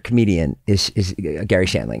favorite comedian is Gary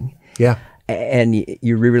Shandling. Yeah. And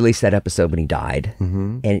you re-released that episode when he died.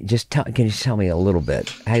 And can you just tell me a little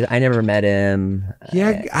bit? I never met him.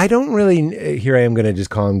 Yeah, I don't really, here I am going to just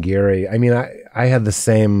call him Gary. I mean, I had the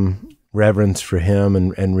same reverence for him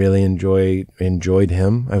and really enjoyed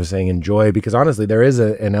him. I was saying enjoy because honestly, there is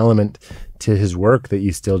an element to his work that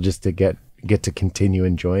you still just to get to continue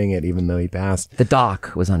enjoying it even though he passed. The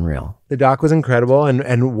doc was unreal. The doc was incredible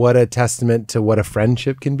and what a testament to what a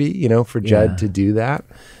friendship can be, for Judd to do that.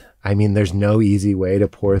 I mean, there's no easy way to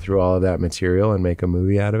pour through all of that material and make a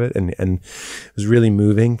movie out of it. And it was really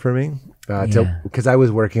moving for me because I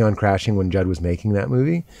was working on Crashing when Judd was making that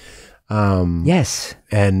movie. Yes.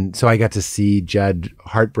 And so I got to see Judd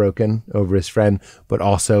heartbroken over his friend, but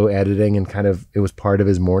also editing and it was part of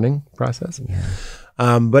his mourning process. Yeah.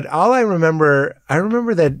 But all I remember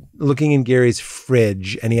that looking in Gary's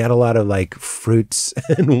fridge and he had a lot of like fruits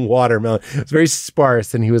and watermelon. It was very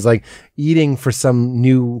sparse and he was like eating for some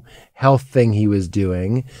new health thing he was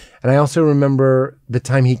doing. And I also remember the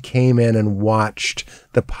time he came in and watched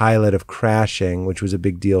the pilot of Crashing, which was a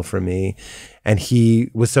big deal for me. And he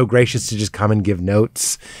was so gracious to just come and give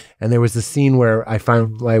notes. And there was the scene where I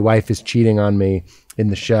find my wife is cheating on me in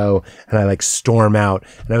the show and I like storm out.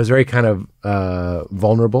 And I was very kind of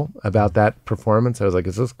vulnerable about that performance. I was like,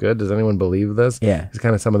 is this good? Does anyone believe this? Yeah. It's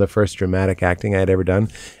kind of some of the first dramatic acting I had ever done.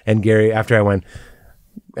 And Gary, after I went,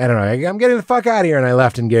 I don't know, I'm getting the fuck out of here. And I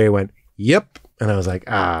left and Gary went, yep. And I was like, you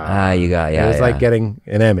got, yeah. It was like getting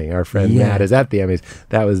an Emmy. Our friend Matt is at the Emmys.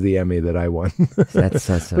 That was the Emmy that I won. That's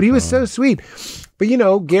so But he was so sweet. But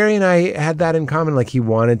Gary and I had that in common. Like he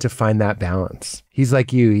wanted to find that balance. He's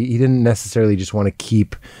like you. He didn't necessarily just want to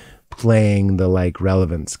keep playing the like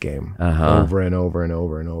relevance game over and over and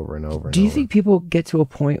over and over and over. Do you think people get to a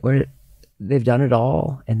point where they've done it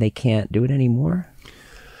all and they can't do it anymore?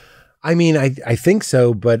 I mean, I think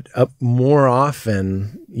so, but more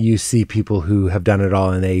often you see people who have done it all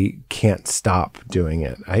and they can't stop doing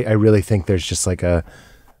it. I really think there's just like a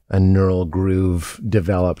neural groove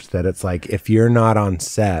developed that it's like if you're not on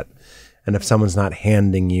set and if someone's not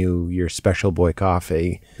handing you your Special Boy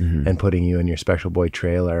coffee and putting you in your Special Boy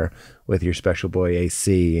trailer with your Special Boy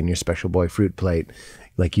AC and your Special Boy fruit plate,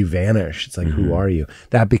 like you vanish. It's like, who are you?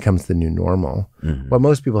 That becomes the new normal. What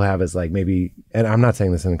most people have is like maybe, and I'm not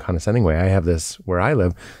saying this in a condescending way, I have this where I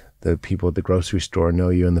live, the people at the grocery store know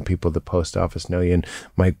you and the people at the post office know you and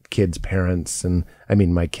my kids' parents and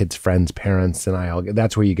my kids' friends' parents and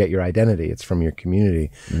that's where you get your identity. It's from your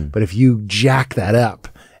community. But if you jack that up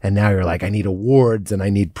and now you're like, I need awards and I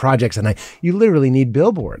need projects and you literally need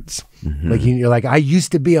billboards. Like you're like, I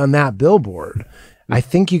used to be on that billboard. I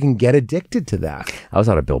think you can get addicted to that. I was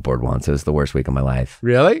on a billboard once. It was the worst week of my life.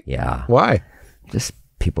 Really? Yeah. Why? Just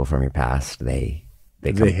people from your past. They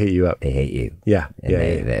hit you up. They hate you. Yeah. And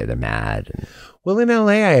they're mad. Well, in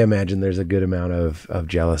LA, I imagine there's a good amount of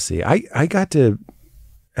jealousy. I got to,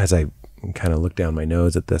 as I kind of look down my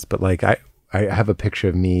nose at this, but like I have a picture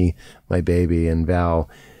of me, my baby, and Val.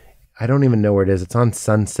 I don't even know where it is. It's on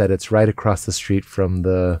Sunset. It's right across the street from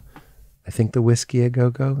I think the Whiskey A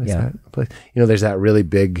Go-Go is that a place? There's that really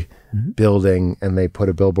big building and they put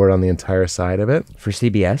a billboard on the entire side of it. For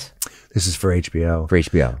CBS? This is for HBO. For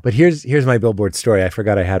HBO. But here's my billboard story. I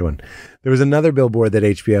forgot I had one. There was another billboard that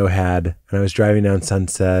HBO had and I was driving down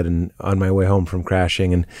Sunset and on my way home from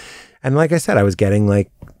Crashing and like I said, I was getting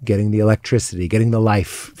the electricity, getting the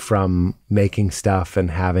life from making stuff and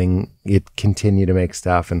having it continue to make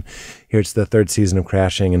stuff. And here's the third season of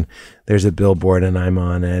Crashing and there's a billboard and I'm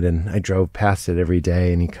on it and I drove past it every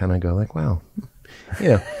day and you kind of go like, wow,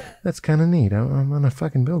 that's kind of neat. I'm on a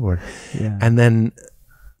fucking billboard. Yeah. And then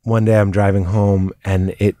one day I'm driving home and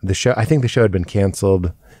I think the show had been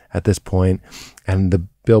canceled at this point and the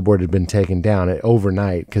billboard had been taken down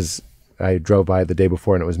overnight because I drove by the day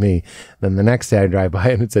before and it was me. Then the next day I drive by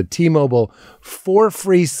and it said T-Mobile for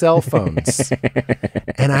free cell phones.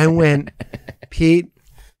 And I went, Pete,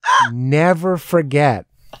 never forget.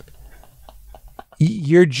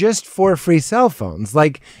 You're just for free cell phones.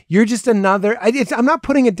 Like you're just another. I'm not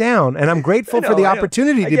putting it down, and I'm grateful for the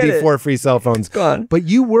opportunity to be for free cell phones. But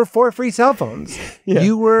you were for free cell phones. Yeah.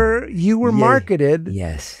 You were marketed,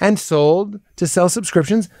 and sold to sell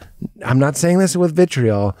subscriptions. I'm not saying this with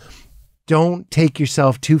vitriol. don't take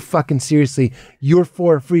yourself too fucking seriously. You're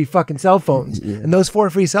 4 free fucking cell phones. And those 4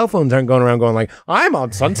 free cell phones aren't going around going like, I'm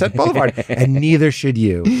on Sunset Boulevard. And neither should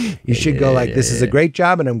you. You should go like, this is a great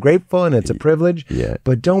job and I'm grateful and it's a privilege.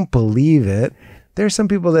 But don't believe it. There's some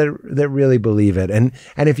people that really believe it. And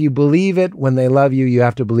if you believe it when they love you, you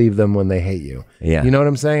have to believe them when they hate you. Yeah. You know what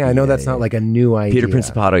I'm saying? I know that's not like a new idea. Peter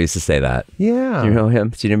Principato used to say that. Yeah. Do you know him?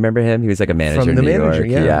 Do you remember him? He was like a manager From in The New Manager,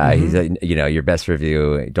 York. yeah. He's like, your best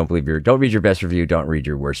review. Don't read your best review. Don't read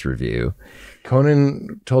your worst review.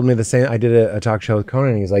 Conan told me the same. I did a talk show with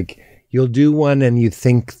Conan. And he's like, you'll do one and you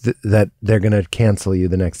think that they're going to cancel you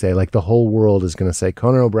the next day. Like the whole world is going to say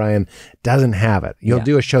Conan O'Brien doesn't have it. You'll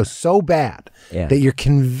do a show so bad that you're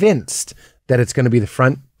convinced that it's going to be the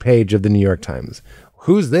front page of the New York Times.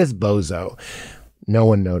 Who's this bozo? No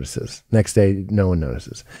one notices. Next day, no one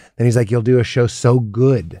notices. Then he's like, you'll do a show so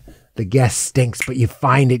good. The guest stinks, but you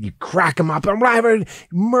find it, you crack him up,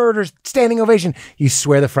 murder, standing ovation. You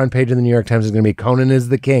swear the front page of the New York Times is going to be Conan is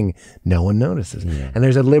the king. No one notices. And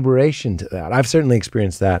there's a liberation to that. I've certainly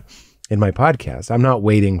experienced that in my podcast. I'm not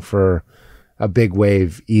waiting for a big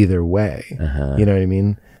wave either way. You know what I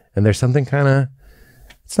mean? And there's something kind of,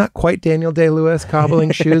 it's not quite Daniel Day-Lewis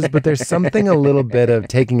cobbling shoes, but there's something a little bit of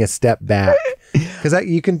taking a step back. Because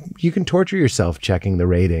you can torture yourself checking the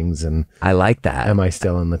ratings, and I like that. Am I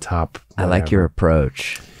still in the top? I like your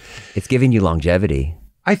approach. It's giving you longevity.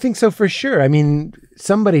 I think so for sure. I mean,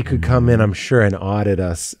 somebody could come in, I'm sure, and audit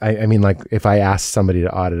us. I mean, like if I asked somebody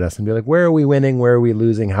to audit us and be like, where are we winning? Where are we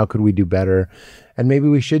losing? How could we do better? And maybe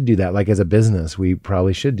we should do that. Like as a business, we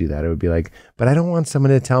probably should do that. It would be like, but I don't want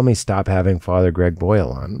someone to tell me stop having Father Greg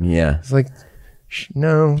Boyle on. Yeah. It's like,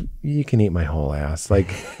 no, you can eat my whole ass.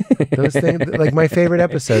 Like those things, like my favorite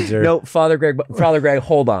episodes are. No, Father Greg,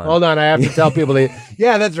 hold on. Hold on, I have to tell people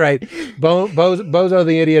yeah, that's right. Bozo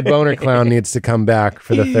the idiot boner clown needs to come back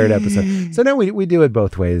for the 3rd episode. So no, we do it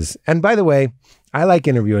both ways. And by the way, I like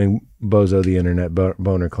interviewing Bozo the internet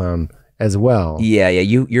boner clown as well. Yeah,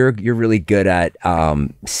 you're really good at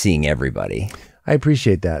seeing everybody. I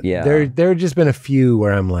appreciate that. Yeah. There have just been a few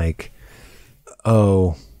where I'm like,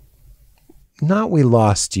 oh, not we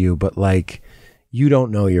lost you, but like you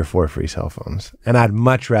don't know your 4 free cell phones. And I'd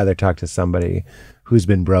much rather talk to somebody who's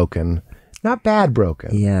been broken. Not bad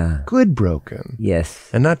broken. Yeah. Good broken.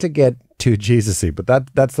 Yes. And not to get too Jesus-y, but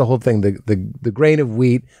that's the whole thing. The grain of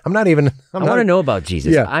wheat. I want to know about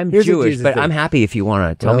Jesus. Yeah, I'm Jewish, but I'm happy if you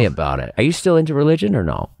want to tell me about it. Are you still into religion or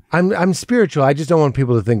no? I'm spiritual. I just don't want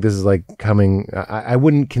people to think this is like coming. I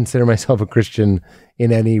wouldn't consider myself a Christian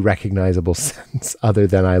in any recognizable sense other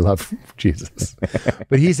than I love Jesus.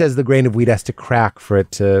 But he says the grain of wheat has to crack for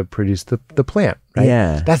it to produce the plant, right?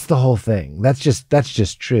 Yeah. That's the whole thing. That's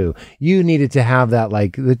just true. You needed to have that,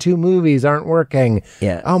 like the 2 movies aren't working.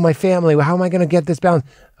 Yeah. Oh, my family, how am I going to get this balance?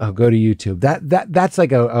 Oh, go to YouTube. That's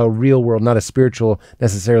like a real world, not a spiritual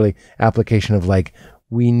necessarily application of like,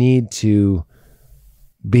 we need to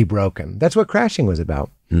be broken. That's what Crashing was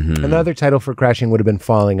about. Mm-hmm. Another title for Crashing would have been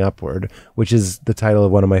Falling Upward, which is the title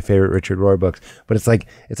of one of my favorite Richard Rohr books. But it's like,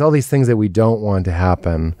 it's all these things that we don't want to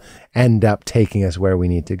happen end up taking us where we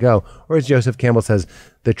need to go. Or as Joseph Campbell says,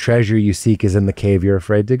 the treasure you seek is in the cave you're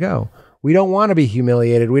afraid to go. We don't want to be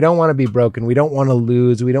humiliated. We don't want to be broken. We don't want to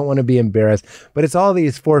lose. We don't want to be embarrassed. But it's all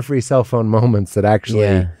these 4 free cell phone moments that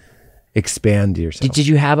actually expand yourself. Did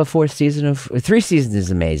you have a 4th season of 3 seasons?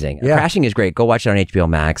 Is amazing. Yeah. Crashing is great. Go watch it on HBO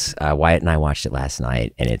Max. Wyatt and I watched it last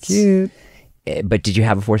night, and it's cute. But did you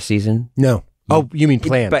have a 4th season? No. Oh, you mean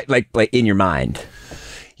planned? But like in your mind.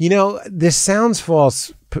 You know, this sounds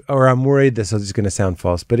false, or I'm worried this is going to sound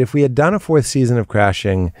false. But if we had done a 4th season of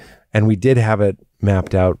Crashing, and we did have it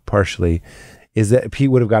mapped out partially, is that Pete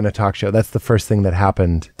would have gotten a talk show. That's the first thing that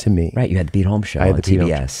happened to me. Right, you had the Pete Holmes show on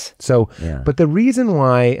TBS. So, but the reason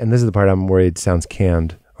why, and this is the part I'm worried sounds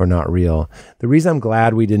canned or not real, the reason I'm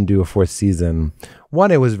glad we didn't do a 4th season,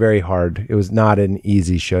 one, it was very hard. It was not an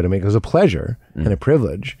easy show to make. It was a pleasure and a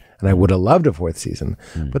privilege, and I would have loved a 4th season.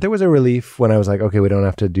 But there was a relief when I was like, okay, we don't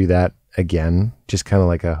have to do that again. Just kind of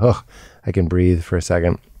like I can breathe for a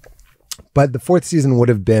second. But the 4th season would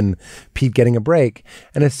have been Pete getting a break.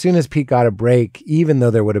 And as soon as Pete got a break, even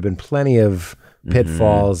though there would have been plenty of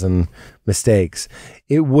pitfalls and mistakes,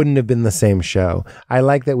 it wouldn't have been the same show. I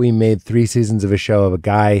like that we made 3 seasons of a show of a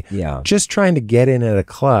guy just trying to get in at a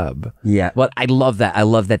club. Yeah. Well, I love that. I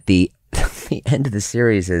love that the end of the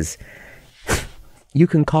series is you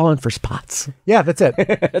can call in for spots. Yeah, that's it.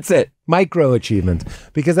 That's it. Micro achievement.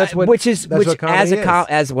 Because that's what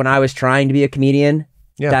as when I was trying to be a comedian,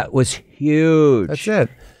 that was huge. That's it.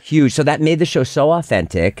 huge. So that made the show so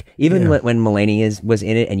authentic, even when Mulaney was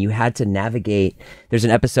in it, and you had to navigate. There's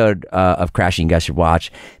an episode of Crashing you guys should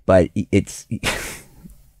watch, but it's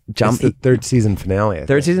It's the third season finale.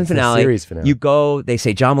 Third season finale. Series finale. You go, they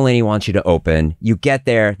say John Mulaney wants you to open. You get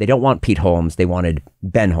there, they don't want Pete Holmes, they wanted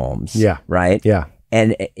Ben Holmes. Yeah. Right? Yeah.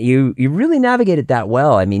 And you really navigated that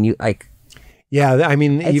well. I mean, Yeah, I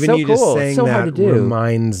mean, it's even so you cool. just saying It's so hard that to do.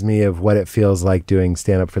 reminds me of what it feels like doing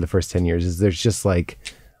stand-up for the first 10 years. Is there's just like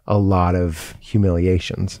a lot of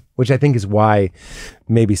humiliations, which I think is why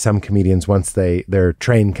maybe some comedians, once their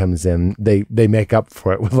train comes in, they make up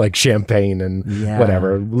for it with like champagne and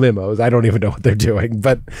whatever, limos. I don't even know what they're doing,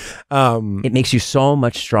 but it makes you so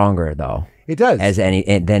much stronger, though. It does.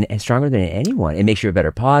 Stronger than anyone. It makes you a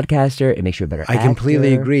better podcaster. It makes you a better actor. I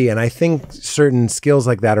completely agree. And I think certain skills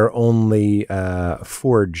like that are only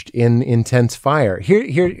forged in intense fire.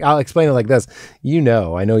 Here, I'll explain it like this.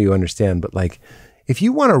 I know you understand, but like, if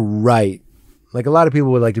you want to write, like a lot of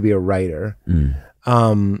people would like to be a writer.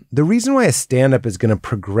 The reason why a stand-up is going to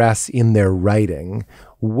progress in their writing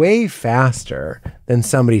way faster than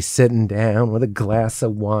somebody sitting down with a glass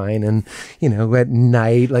of wine and, at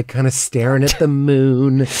night, like kind of staring at the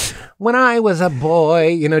moon. When I was a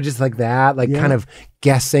boy, just like that, kind of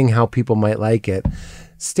guessing how people might like it.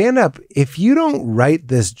 Stand-up, if you don't write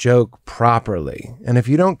this joke properly, and if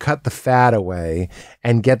you don't cut the fat away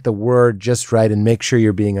and get the word just right and make sure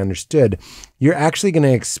you're being understood, you're actually going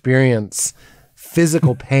to experience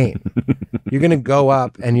physical pain. You're going to go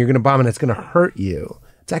up and you're going to bomb and it's going to hurt you.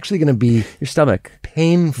 It's actually going to be your stomach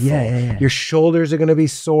painful. Yeah. Your shoulders are going to be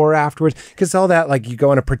sore afterwards because all that, like you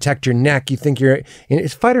go on to protect your neck, you think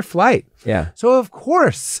it's fight or flight. Yeah. So of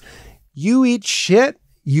course you eat shit,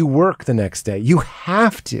 you work the next day. You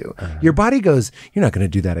have to. Your body goes, you're not going to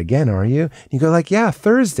do that again, are you? And you go like, yeah,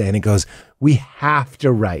 Thursday. And it goes, we have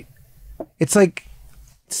to write. It's like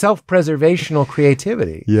self-preservational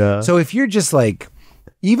creativity. Yeah. So if you're just like,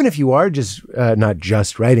 even if you are just not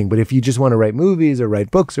just writing, but if you just want to write movies or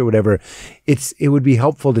write books or whatever, it would be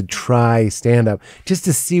helpful to try stand-up just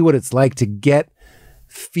to see what it's like to get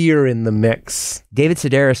fear in the mix. David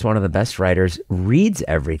Sedaris, one of the best writers, reads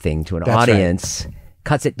everything to an That's audience,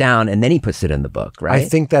 cuts it down, and then he puts it in the book, right? I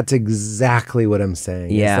think that's exactly what I'm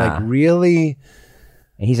saying. Yeah. It's like really...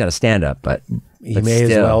 And he's not a stand-up, but he may as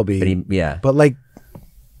well be. But like,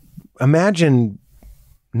 imagine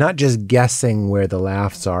not just guessing where the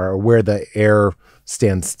laughs are or where the air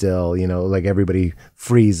stands still, like everybody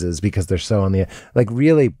freezes because they're so on the... Like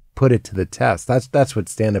really put it to the test. That's what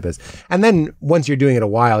stand-up is. And then once you're doing it a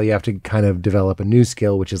while, you have to kind of develop a new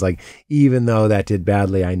skill, which is like, even though that did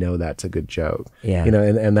badly, I know that's a good joke. Yeah.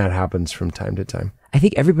 And that happens from time to time. I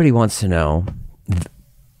think everybody wants to know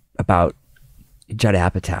about Judd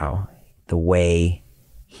Apatow, the way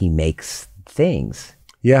he makes things.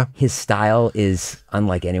 Yeah. His style is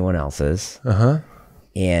unlike anyone else's.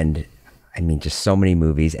 And I mean, just so many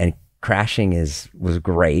movies, and Crashing was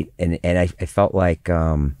great. And I felt like,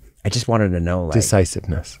 I just wanted to know, like,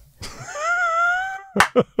 decisiveness.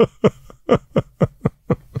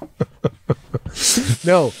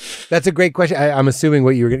 No, that's a great question. I'm assuming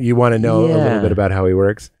what you want to know a little bit about how he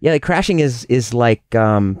works. Yeah, like Crashing is like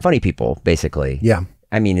Funny People, basically. Yeah.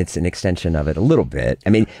 I mean, it's an extension of it a little bit.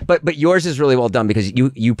 I mean, but yours is really well done because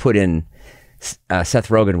you put in Seth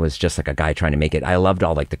Rogen was just like a guy trying to make it. I loved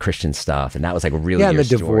all like the Christian stuff, and that was like really and the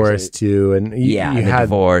divorce too, and you had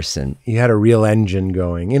divorce, and you had a real engine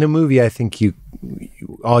going in a movie. I think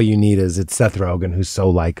all you need is it's Seth Rogen, who's so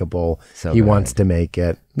likable. He wants to make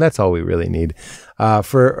it. That's all we really need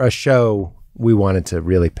for a show. We wanted to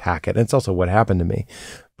really pack it. And it's also what happened to me,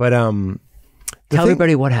 but tell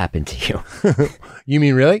everybody what happened to you. You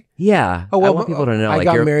mean really? Yeah. Oh, well, I want people to know like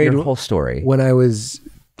your whole story.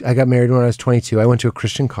 I got married when I was 22. I went to a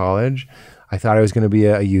Christian college. I thought I was going to be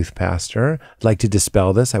a youth pastor. I'd like to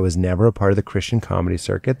dispel this. I was never a part of the Christian comedy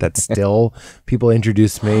circuit. That's still, people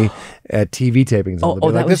introduce me at TV tapings.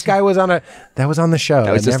 This guy was on the show.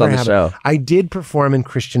 That was just on the show. I did perform in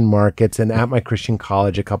Christian markets and at my Christian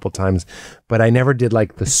college a couple times, but I never did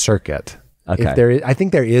like the circuit. Okay. I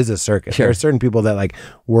think there is a circuit. Sure. There are certain people that like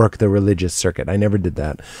work the religious circuit. I never did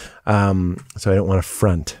that. So I don't want to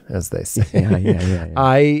front, as they say. Yeah.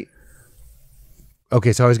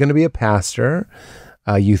 So I was going to be a pastor,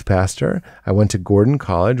 a youth pastor. I went to Gordon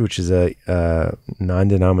College, which is a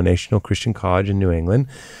non-denominational Christian college in New England.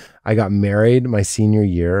 I got married my senior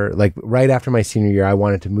year. Like right after my senior year, I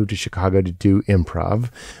wanted to move to Chicago to do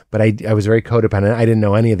improv, but I was very codependent. I didn't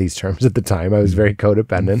know any of these terms at the time. I was very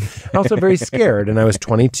codependent, and also very scared. And I was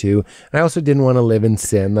 22, and I also didn't want to live in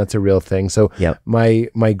sin. That's a real thing. So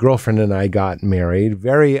my girlfriend and I got married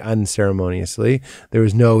very unceremoniously. There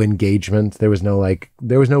was no engagement. There was no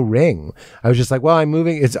ring. I was just like, well, I'm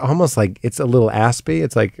moving. It's almost like it's a little aspy.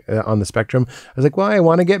 It's like on the spectrum. I was like, well, I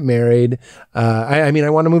want to get married. I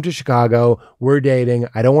want to move to Chicago. We're dating.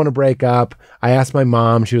 I don't want to break up. I asked my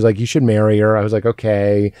mom. She was like, you should marry her. I was like,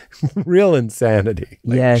 okay. Real insanity.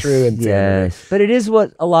 True insanity. Yes. But it is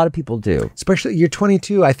what a lot of people do. Especially, you're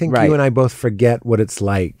 22. I think you and I both forget what it's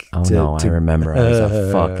like. I remember. I was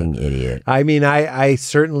a fucking idiot. I mean, I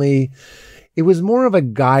certainly, it was more of a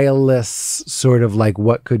guileless sort of like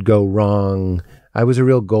what could go wrong. I was a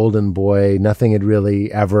real golden boy. Nothing had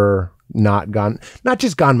really ever not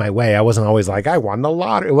just gone my way. I wasn't always like, I won the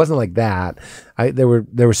lottery. It wasn't like that.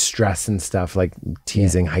 There was stress and stuff like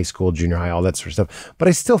teasing, high school, junior high, all that sort of stuff. But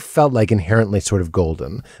I still felt like inherently sort of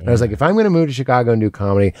golden. And I was like, if I'm going to move to Chicago and do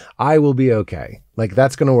comedy, I will be okay. Like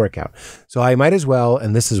that's going to work out. So I might as well,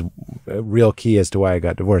 and this is a real key as to why I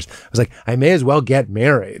got divorced. I was like, I may as well get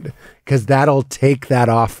married because that'll take that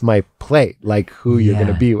off my plate, like who you're going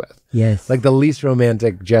to be with. Yes. Like the least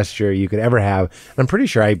romantic gesture you could ever have. And I'm pretty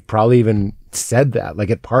sure I probably even said that, like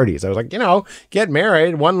at parties. I was like, get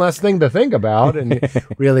married, one less thing to think about. And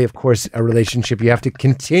really, of course, a relationship, you have to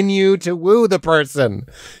continue to woo the person,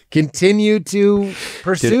 continue to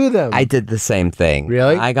pursue them. I did the same thing.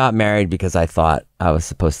 Really? I got married because I thought I was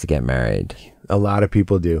supposed to get married. A lot of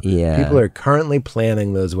people do. Yeah. People are currently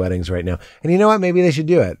planning those weddings right now. And you know what? Maybe they should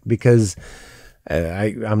do it because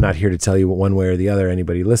I'm not here to tell you one way or the other,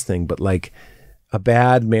 anybody listening, but like a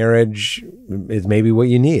bad marriage is maybe what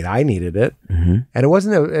you need. I needed it. Mm-hmm. And it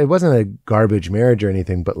wasn't a garbage marriage or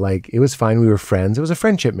anything, but like it was fine. We were friends. It was a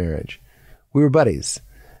friendship marriage. We were buddies.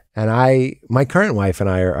 And my current wife and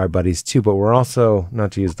I are buddies too, but we're also,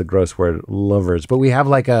 not to use the gross word, lovers, but we have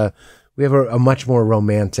a much more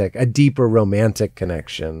romantic, a deeper romantic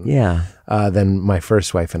connection than my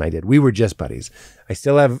first wife and I did. We were just buddies. I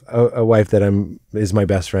still have a wife that is my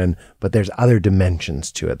best friend, but there's other dimensions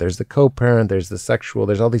to it. There's the co-parent, there's the sexual,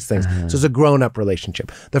 there's all these things. So it's a grown-up relationship.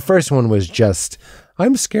 The first one was just,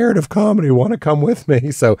 I'm scared of comedy, want to come with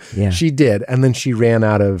me? So she did, and then she ran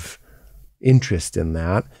out of interest in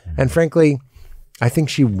that. And frankly, I think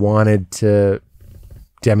she wanted to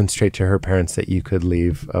demonstrate to her parents that you could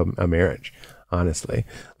leave a marriage, honestly.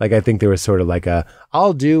 Like, I think there was sort of like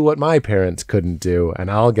I'll do what my parents couldn't do and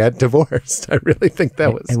I'll get divorced. I really think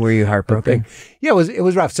that was. And were you heartbroken? Yeah, it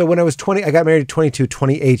was rough. So when I was 20, I got married at 22,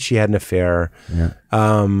 28, she had an affair. Yeah.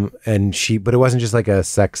 But it wasn't just like a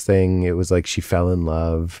sex thing. It was like she fell in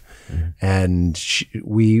love and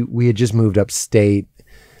we had just moved upstate.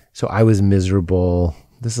 So I was miserable.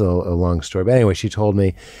 This is a long story, but anyway, she told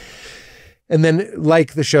me. And then,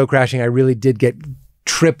 like the show crashing, I really did get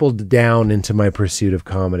tripled down into my pursuit of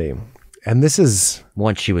comedy. And this is...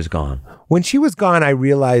 Once she was gone. When she was gone, I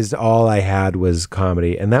realized all I had was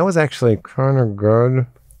comedy. And that was actually kind of good.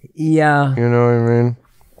 Yeah. You know what I mean?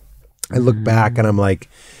 I look back and I'm like,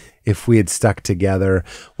 if we had stuck together...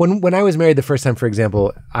 When I was married the first time, for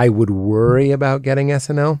example, I would worry about getting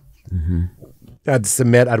SNL. Mm-hmm. I'd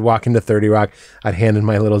submit, I'd walk into 30 Rock, I'd hand in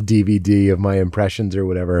my little DVD of my impressions or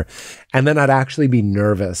whatever. And then I'd actually be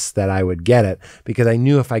nervous that I would get it because I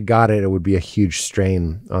knew if I got it, it would be a huge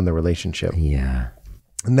strain on the relationship. Yeah.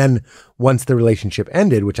 And then once the relationship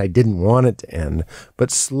ended, which I didn't want it to end, but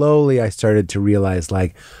slowly I started to realize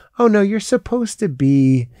like, oh no, you're supposed to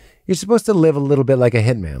live a little bit like a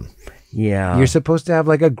hitman. Yeah. You're supposed to have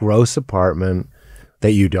like a gross apartment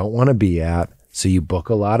that you don't want to be at. So you book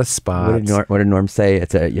a lot of spots. What did Norm say?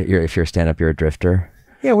 If you're a stand-up, you're a drifter.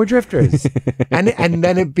 Yeah, we're drifters. and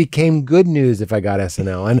then it became good news if I got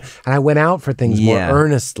SNL. And I went out for things more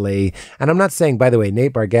earnestly. And I'm not saying, by the way,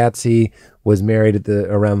 Nate Bargatze was married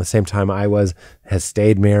around the same time I was, has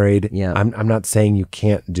stayed married. Yeah. I'm not saying you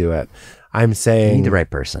can't do it. I'm saying... You need the right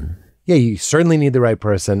person. Yeah, you certainly need the right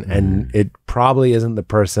person, and it probably isn't the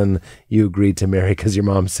person you agreed to marry because your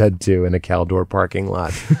mom said to in a Caldor parking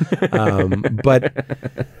lot. But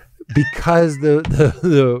because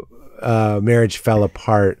the marriage fell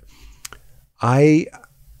apart,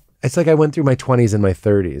 it's like I went through my 20s and my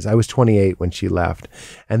 30s. I was 28 when she left,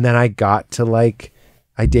 and then I got to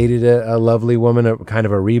I dated a lovely woman, a kind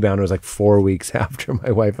of a rebound. It was like 4 weeks after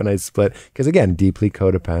my wife and I split. Because again, deeply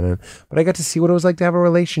codependent. But I got to see what it was like to have a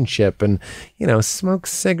relationship and, smoke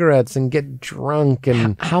cigarettes and get drunk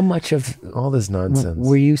and how much of all this nonsense.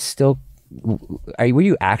 Were you still were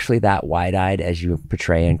you actually that wide-eyed as you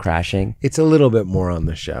portray in Crashing? It's a little bit more on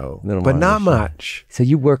the show, but not much. So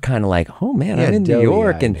you were kind of like, oh man, I'm in New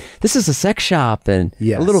York and this is a sex shop, and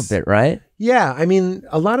a little bit, right? Yeah, I mean,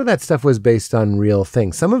 a lot of that stuff was based on real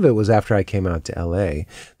things. Some of it was after I came out to LA.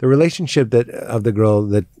 The relationship of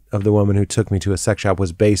the woman who took me to a sex shop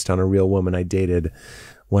was based on a real woman I dated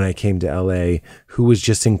when I came to LA, who was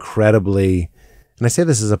just incredibly, and I say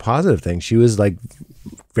this is a positive thing, she was like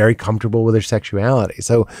very comfortable with her sexuality.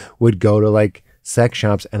 So would go to like sex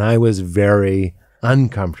shops, and I was very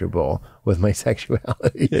uncomfortable with my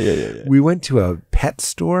sexuality. Yeah. We went to a pet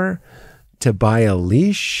store to buy a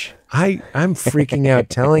leash. I'm freaking out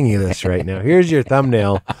telling you this right now. Here's your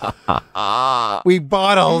thumbnail. We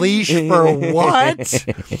bought a leash for what?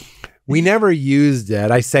 We never used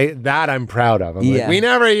it. I say that I'm proud of. Like, we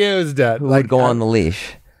never used it. Who would go on the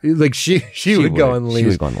leash? Like she would go on the leash. She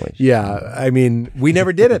would go on the leash. Yeah, I mean, we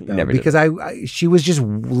never did it though, because she was just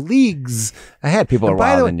leagues ahead. People are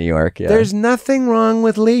wild in New York. Yeah. There's nothing wrong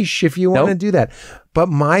with leash if you want to do that. But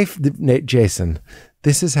Jason,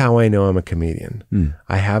 this is how I know I'm a comedian.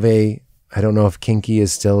 I have I don't know if kinky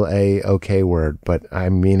is still a okay word, but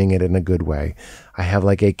I'm meaning it in a good way. I have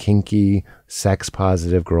like a kinky, sex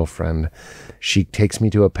positive girlfriend. She takes me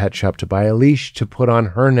to a pet shop to buy a leash to put on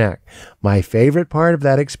her neck. My favorite part of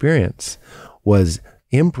that experience was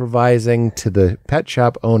improvising to the pet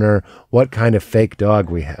shop owner what kind of fake dog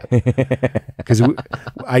we had. Because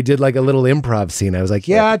I did like a little improv scene. I was like,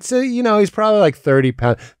 yeah, it's he's probably like 30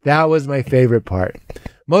 pounds. That was my favorite part.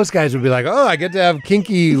 Most guys would be like, oh, I get to have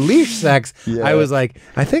kinky leash sex. Yeah. I was like,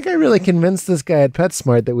 I think I really convinced this guy at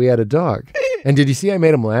PetSmart that we had a dog. And did you see I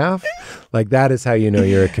made him laugh? Like, that is how you know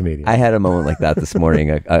you're a comedian. I had a moment like that this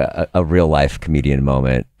morning, a real life comedian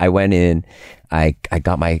moment. I went in, I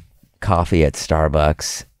got my coffee at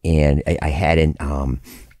Starbucks, and I hadn't,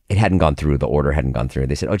 it hadn't gone through, the order hadn't gone through.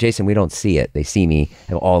 They said, oh, Jason, we don't see it. They see me,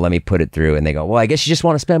 I go, oh, let me put it through. And they go, well, I guess you just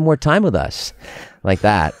want to spend more time with us. Like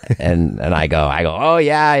that. And I go, oh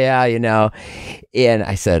yeah, And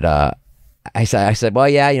I said, well,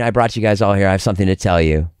 yeah, I brought you guys all here. I have something to tell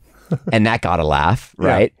you. And that got a laugh,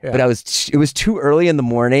 right? Yeah. But it was too early in the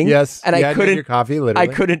morning. Yes. And I couldn't your coffee, literally.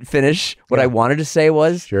 I couldn't finish what I wanted to say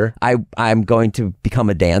was, sure, I'm going to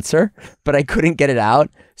become a dancer, but I couldn't get it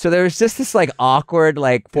out. So there was just this like awkward,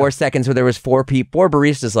 like 4 seconds where there was four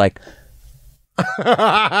baristas like,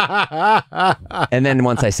 and then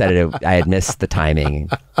once I said it, I had missed the timing.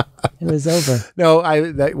 It was over. No,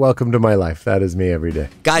 welcome to my life. That is me every day.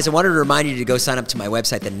 Guys, I wanted to remind you to go sign up to my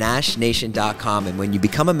website, thenashnation.com. And when you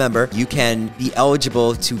become a member, you can be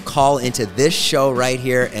eligible to call into this show right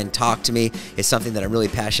here and talk to me. It's something that I'm really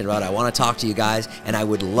passionate about. I want to talk to you guys, and I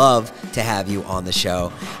would love to have you on the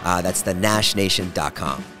show. That's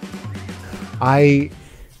thenashnation.com.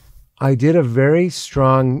 I did a very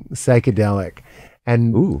strong psychedelic,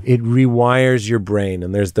 and it rewires your brain,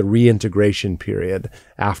 and there's the reintegration period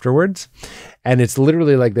afterwards. And it's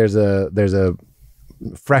literally like there's a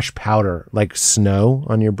fresh powder, like snow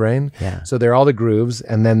on your brain. Yeah. So there are all the grooves,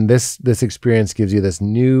 and then this experience gives you this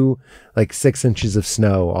new like 6 inches of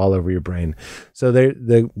snow all over your brain. So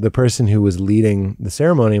the person who was leading the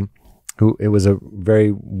ceremony, it was a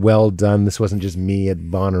very well done. This wasn't just me at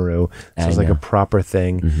Bonnaroo. This was like a proper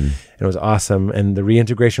thing. Mm-hmm. And it was awesome. And the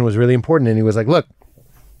reintegration was really important. And he was like, look,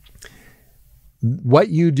 what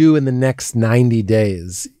you do in the next 90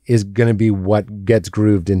 days is going to be what gets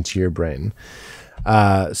grooved into your brain.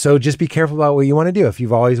 So just be careful about what you want to do. If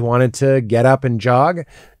you've always wanted to get up and jog,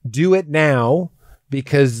 do it now,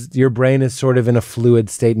 because your brain is sort of in a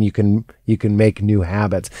fluid state, and you can make new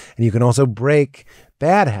habits, and you can also break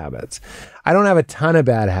bad habits. I don't have a ton of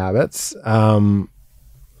bad habits.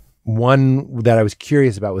 One that I was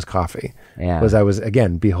curious about was coffee. Yeah. Was I was,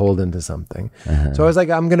 again, beholden to something. So I was like,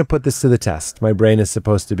 I'm going to put this to the test. My brain is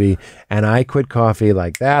supposed to be, and I quit coffee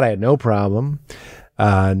like that. I had no problem.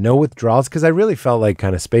 No withdrawals, because I really felt like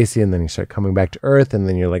kind of spacey, and then you start coming back to earth, and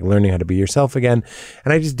then you're like learning how to be yourself again.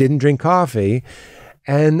 And I just didn't drink coffee,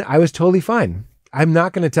 and I was totally fine. I'm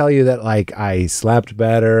not going to tell you that like I slept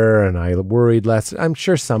better and I worried less. I'm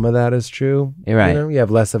sure some of that is true. You're right. You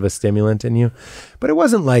have less of a stimulant in you, but it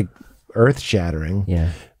wasn't like earth shattering.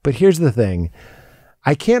 Yeah. But here's the thing.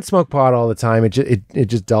 I can't smoke pot all the time. It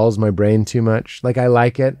just dulls my brain too much. Like I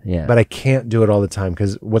like it, but I can't do it all the time,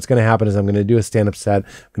 because what's going to happen is I'm going to do a stand-up set.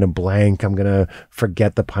 I'm going to blank. I'm going to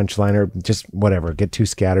forget the punchline, or just whatever, get too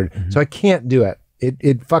scattered. Mm-hmm. So I can't do it.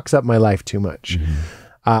 It fucks up my life too much. Mm-hmm.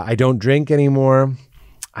 I don't drink anymore.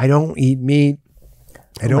 I don't eat meat.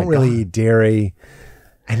 I don't really eat dairy.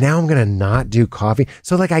 And now I'm going to not do coffee.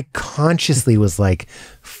 So like I consciously was like,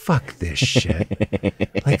 fuck this shit.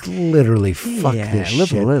 Like literally fuck this shit.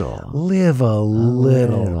 Live a little. Live a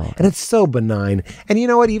little. And it's so benign. And you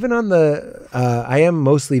know what? Even on the, I am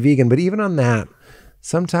mostly vegan, but even on that,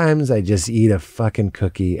 sometimes I just eat a fucking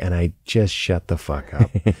cookie and I just shut the fuck up.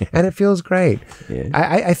 And it feels great. Yeah.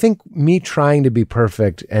 I think me trying to be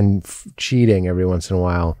perfect and cheating every once in a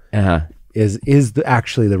while is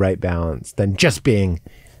actually the right balance than just being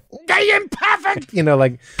imperfect. You know,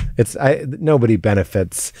 like nobody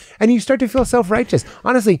benefits. And you start to feel self-righteous.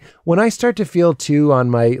 Honestly, when I start to feel too on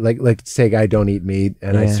my, like say I don't eat meat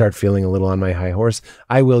and I start feeling a little on my high horse,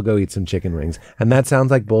 I will go eat some chicken wings. And that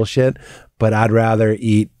sounds like bullshit, but I'd rather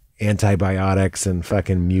eat antibiotics and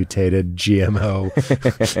fucking mutated GMO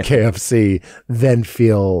KFC than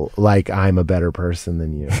feel like I'm a better person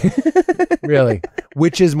than you. Really.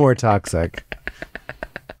 Which is more toxic?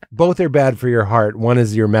 Both are bad for your heart. One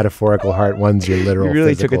is your metaphorical heart. One's your literal. You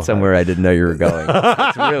really took it somewhere I didn't know you were going.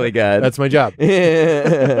 That's really good. That's my job.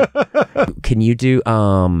 Can you do?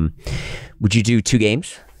 Would you do 2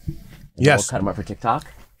 games? Yes. We'll cut them up for TikTok.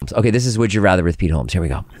 Okay, this is Would You Rather with Pete Holmes. Here we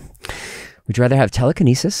go. Would you rather have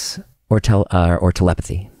telekinesis or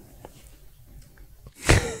telepathy?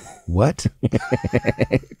 What?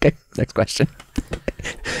 Okay, next question.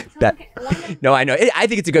 No, I know. I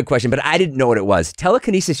think it's a good question, but I didn't know what it was.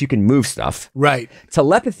 Telekinesis, you can move stuff. Right.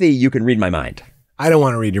 Telepathy, you can read my mind. I don't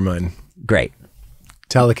want to read your mind. Great.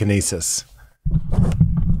 Telekinesis.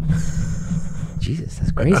 Jesus,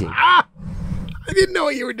 that's crazy. I didn't know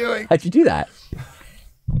what you were doing. How'd you do that?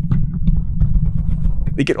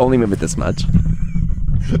 We could only move it this much.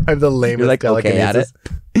 I have the lamest You're like telekinesis. okay at it.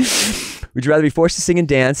 Would you rather be forced to sing and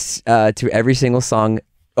dance to every single song?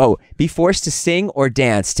 Oh, be forced to sing or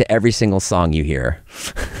dance to every single song you hear.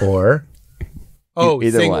 Or? Oh,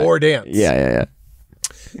 Either sing one. or dance. Yeah.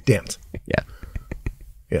 Dance.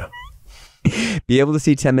 Yeah. Be able to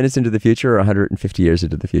see 10 minutes into the future or 150 years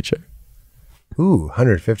into the future? Ooh,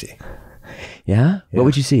 150. Yeah? What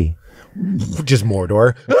would you see? Just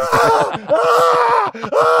Mordor.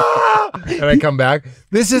 And I come back.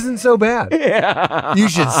 This isn't so bad. You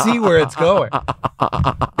should see where it's going.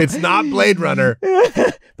 It's not Blade Runner.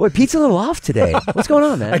 Boy, Pete's a little off today. What's going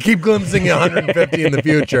on, man? I keep glimpsing 150 in the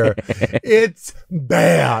future. It's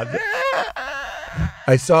bad.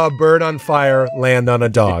 I saw a bird on fire land on a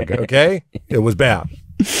dog, okay? It was bad.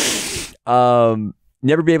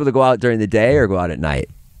 Never be able to go out during the day or go out at night?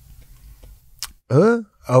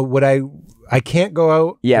 Would I can't go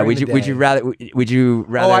out. Yeah, would you rather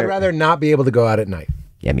Oh, I'd rather not be able to go out at night.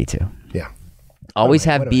 Yeah, me too. Yeah. Always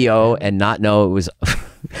have BO and not know it was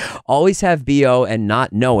always have BO and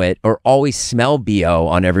not know it, or always smell BO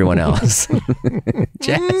on everyone else.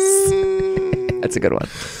 Jess. That's a good one.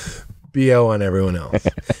 BO on everyone else.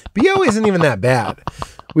 BO isn't even that bad.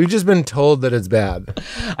 We've just been told that it's bad.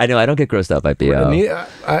 I know, I don't get grossed out by BO.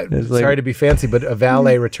 Sorry to be fancy, but a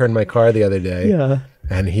valet returned my car the other day. Yeah.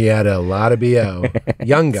 And he had a lot of BO.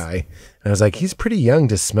 Young guy. And I was like, he's pretty young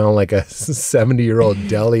to smell like a 70-year-old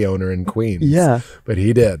deli owner in Queens. Yeah. But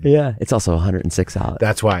he did. Yeah. It's also 106 out.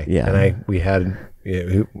 That's why. Yeah. And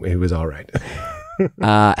he was all right.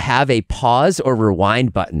 Have a pause or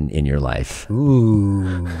rewind button in your life.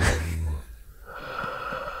 Ooh.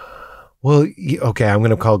 Well, okay, I'm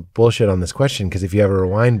going to call bullshit on this question, because if you have a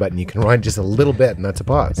rewind button, you can rewind just a little bit, and that's a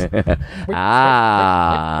pause. So I'm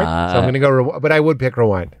going to go, but I would pick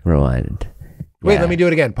rewind. Rewind. Wait, let me do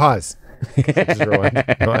it again. Pause. Just rewind.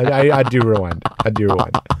 No, I'd do rewind.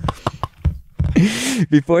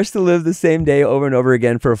 Be forced to live the same day over and over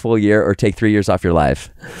again for a full year, or take 3 years off your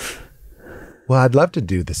life. Well, I'd love to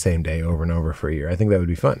do the same day over and over for a year. I think that would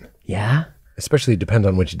be fun. Yeah? Especially depends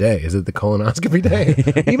on which day. Is it the colonoscopy day?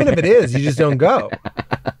 Even if it is, you just don't go.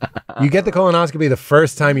 You get the colonoscopy the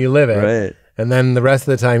first time you live it. Right. And then the rest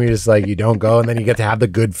of the time you're just like, you don't go. And then you get to have the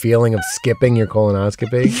good feeling of skipping your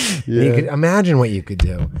colonoscopy. Yeah. You could imagine what you could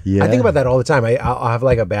do. Yeah. I think about that all the time. I'll have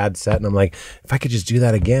like a bad set and I'm like, if I could just do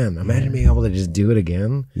that again. Imagine being able to just do it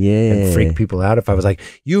again. Yeah. And freak people out. If I was like,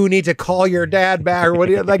 you need to call your dad back, or what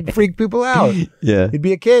do you like, freak people out. Yeah. You'd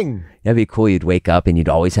be a king. That'd be cool. You'd wake up and you'd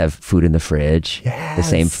always have food in the fridge. Yes. The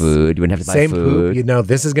same food. You wouldn't have to buy same food. Poop. You know,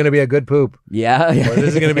 this is going to be a good poop. Yeah. Or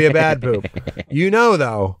this is going to be a bad poop. You know,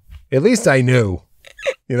 though, at least I knew.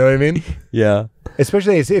 You know what I mean? Yeah.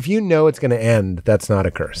 Especially if you know it's going to end, that's not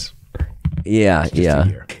a curse. Yeah. Yeah.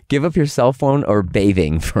 Give up your cell phone or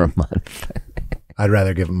bathing for a month. I'd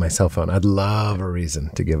rather give up my cell phone. I'd love a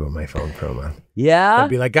reason to give up my phone for a month. Yeah? I'd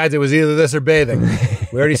be like, guys, it was either this or bathing.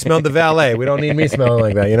 We already smelled the valet. We don't need me smelling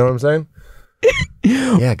like that. You know what I'm saying?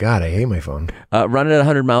 Yeah, God, I hate my phone. Run at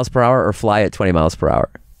 100 miles per hour or fly at 20 miles per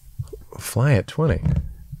hour? Fly at 20.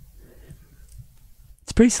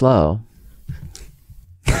 It's pretty slow.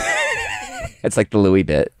 It's like the Louis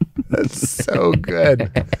bit. That's so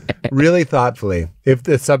good. Really thoughtfully. If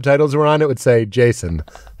the subtitles were on, it would say, Jason,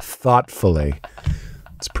 thoughtfully.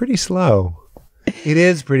 It's pretty slow. It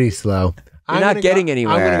is pretty slow. You're not getting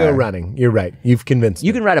anywhere. I'm going to go running. You're right. You've convinced me.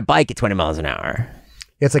 You can ride a bike at 20 miles an hour.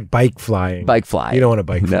 It's like bike flying. Bike fly. You don't want to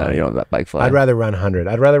bike fly. No, you don't want bike fly. I'd rather run 100.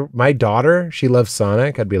 I'd rather, my daughter, she loves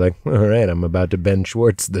Sonic. I'd be like, all right, I'm about to Ben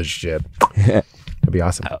Schwartz this shit. That'd be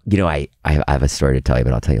awesome. You know, I have a story to tell you,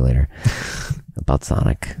 but I'll tell you later about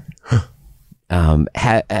Sonic.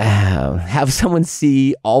 Have someone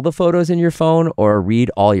see all the photos in your phone or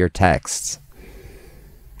read all your texts?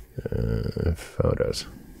 Photos.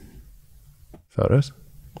 Photos?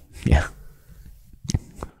 Yeah.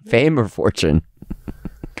 Fame or fortune?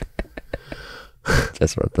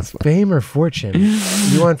 Just wrote this one. Fame or fortune?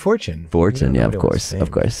 You want fortune? Fortune, yeah, of course. Of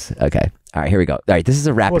course. Okay. All right, here we go. All right, this is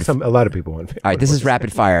a rapid... Well, a lot of people want fame. All right, this is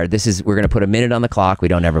rapid fire. We're going to put a minute on the clock. We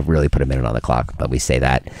don't ever really put a minute on the clock, but we say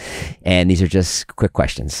that. And these are just quick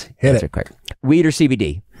questions. Hit it. Quick. Weed or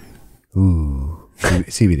CBD? Ooh,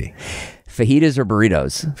 CBD. Fajitas or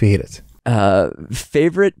burritos? Fajitas.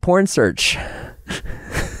 Favorite porn search?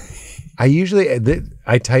 I usually,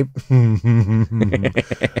 I type,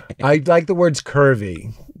 I like the words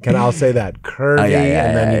curvy. I'll say that. Curvy,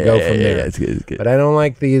 and then you go from there. Yeah, it's good, it's good. But I don't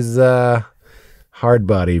like these hard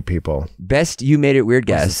body people. Best you made it weird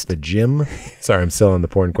guess. The gym? Sorry, I'm still on the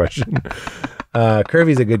porn question.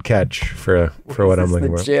 Curvy's a good catch for what I'm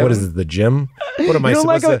looking for. Gym? What is it, the gym? What am I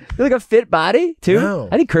supposed to? You like a fit body too? No.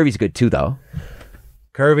 I think curvy's good too, though.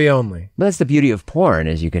 Curvy only. But that's the beauty of porn,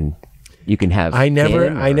 is you can have. I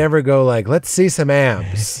never go like, let's see some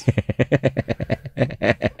abs.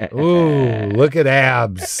 Ooh, look at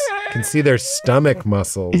abs. Can see their stomach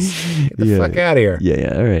muscles. Get the fuck out of here.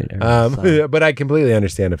 Yeah. All right. But I completely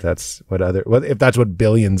understand if that's what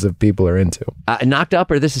billions of people are into. Knocked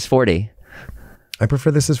Up or This Is 40? I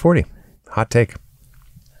prefer This Is 40. Hot take.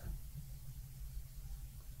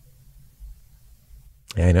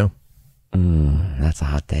 Yeah, I know. That's a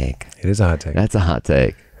hot take. It is a hot take. That's a hot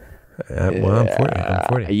take. Well, I'm 40. I'm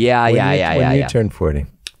 40. Yeah. When you turn 40.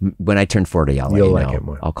 When I turn 40, I'll let You'll you like know. it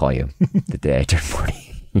more. I'll call you the day I turn 40.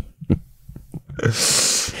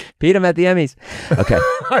 Pete, I'm at the Emmys. Okay.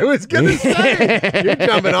 I was going to say, you're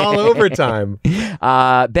jumping all over time.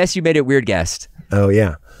 Best you made it weird guest. Oh,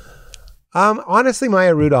 yeah. Honestly,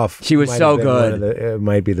 Maya Rudolph. She was so good. It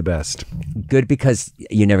might be the best. Good because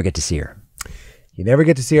you never get to see her. You never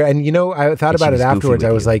get to see her. And, I thought about it afterwards.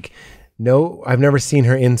 I was like, no, I've never seen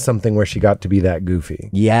her in something where she got to be that goofy.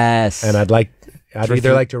 Yes. And I'd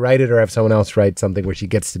either like to write it or have someone else write something where she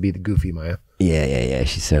gets to be the goofy Maya. Yeah.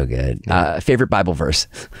 She's so good. Favorite Bible verse?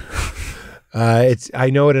 I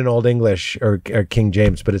know it in Old English or King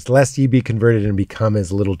James, but it's lest ye be converted and become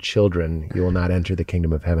as little children, you will not enter the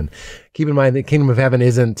kingdom of heaven. Keep in mind, the kingdom of heaven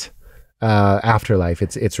isn't afterlife.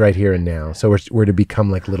 It's right here and now. So we're to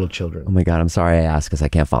become like little children. Oh my God, I'm sorry I asked because I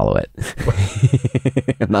can't follow it.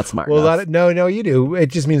 I'm not smart enough. No, you do.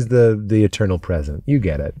 It just means the eternal present. You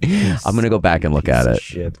get it. I'm going to go back and look at it.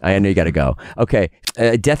 Shit. I know you got to go. Okay.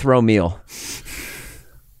 Death row meal.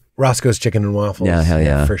 Roscoe's Chicken and Waffles. Yeah, hell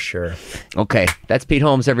yeah. For sure. Okay. That's Pete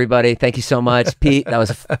Holmes, everybody. Thank you so much. Pete, that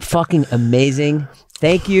was fucking amazing.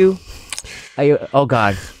 Thank you. Oh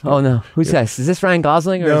God. Oh no. Who's this? Is this Ryan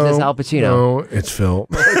Gosling or is this Al Pacino? No, it's Phil.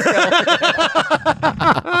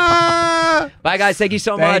 Bye guys. Thank you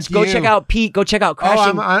so much. Go check out Pete. Go check out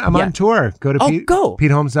Crashing. I'm on tour. Go to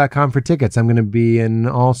PeteHolmes.com for tickets. I'm going to be in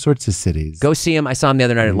all sorts of cities. Go see him. I saw him the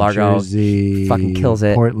other night at Largo. Jersey, fucking kills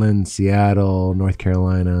it. Portland, Seattle, North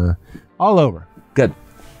Carolina, all over. Good.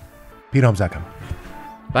 PeteHolmes.com.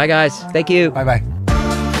 Bye guys. Thank you. Bye-bye.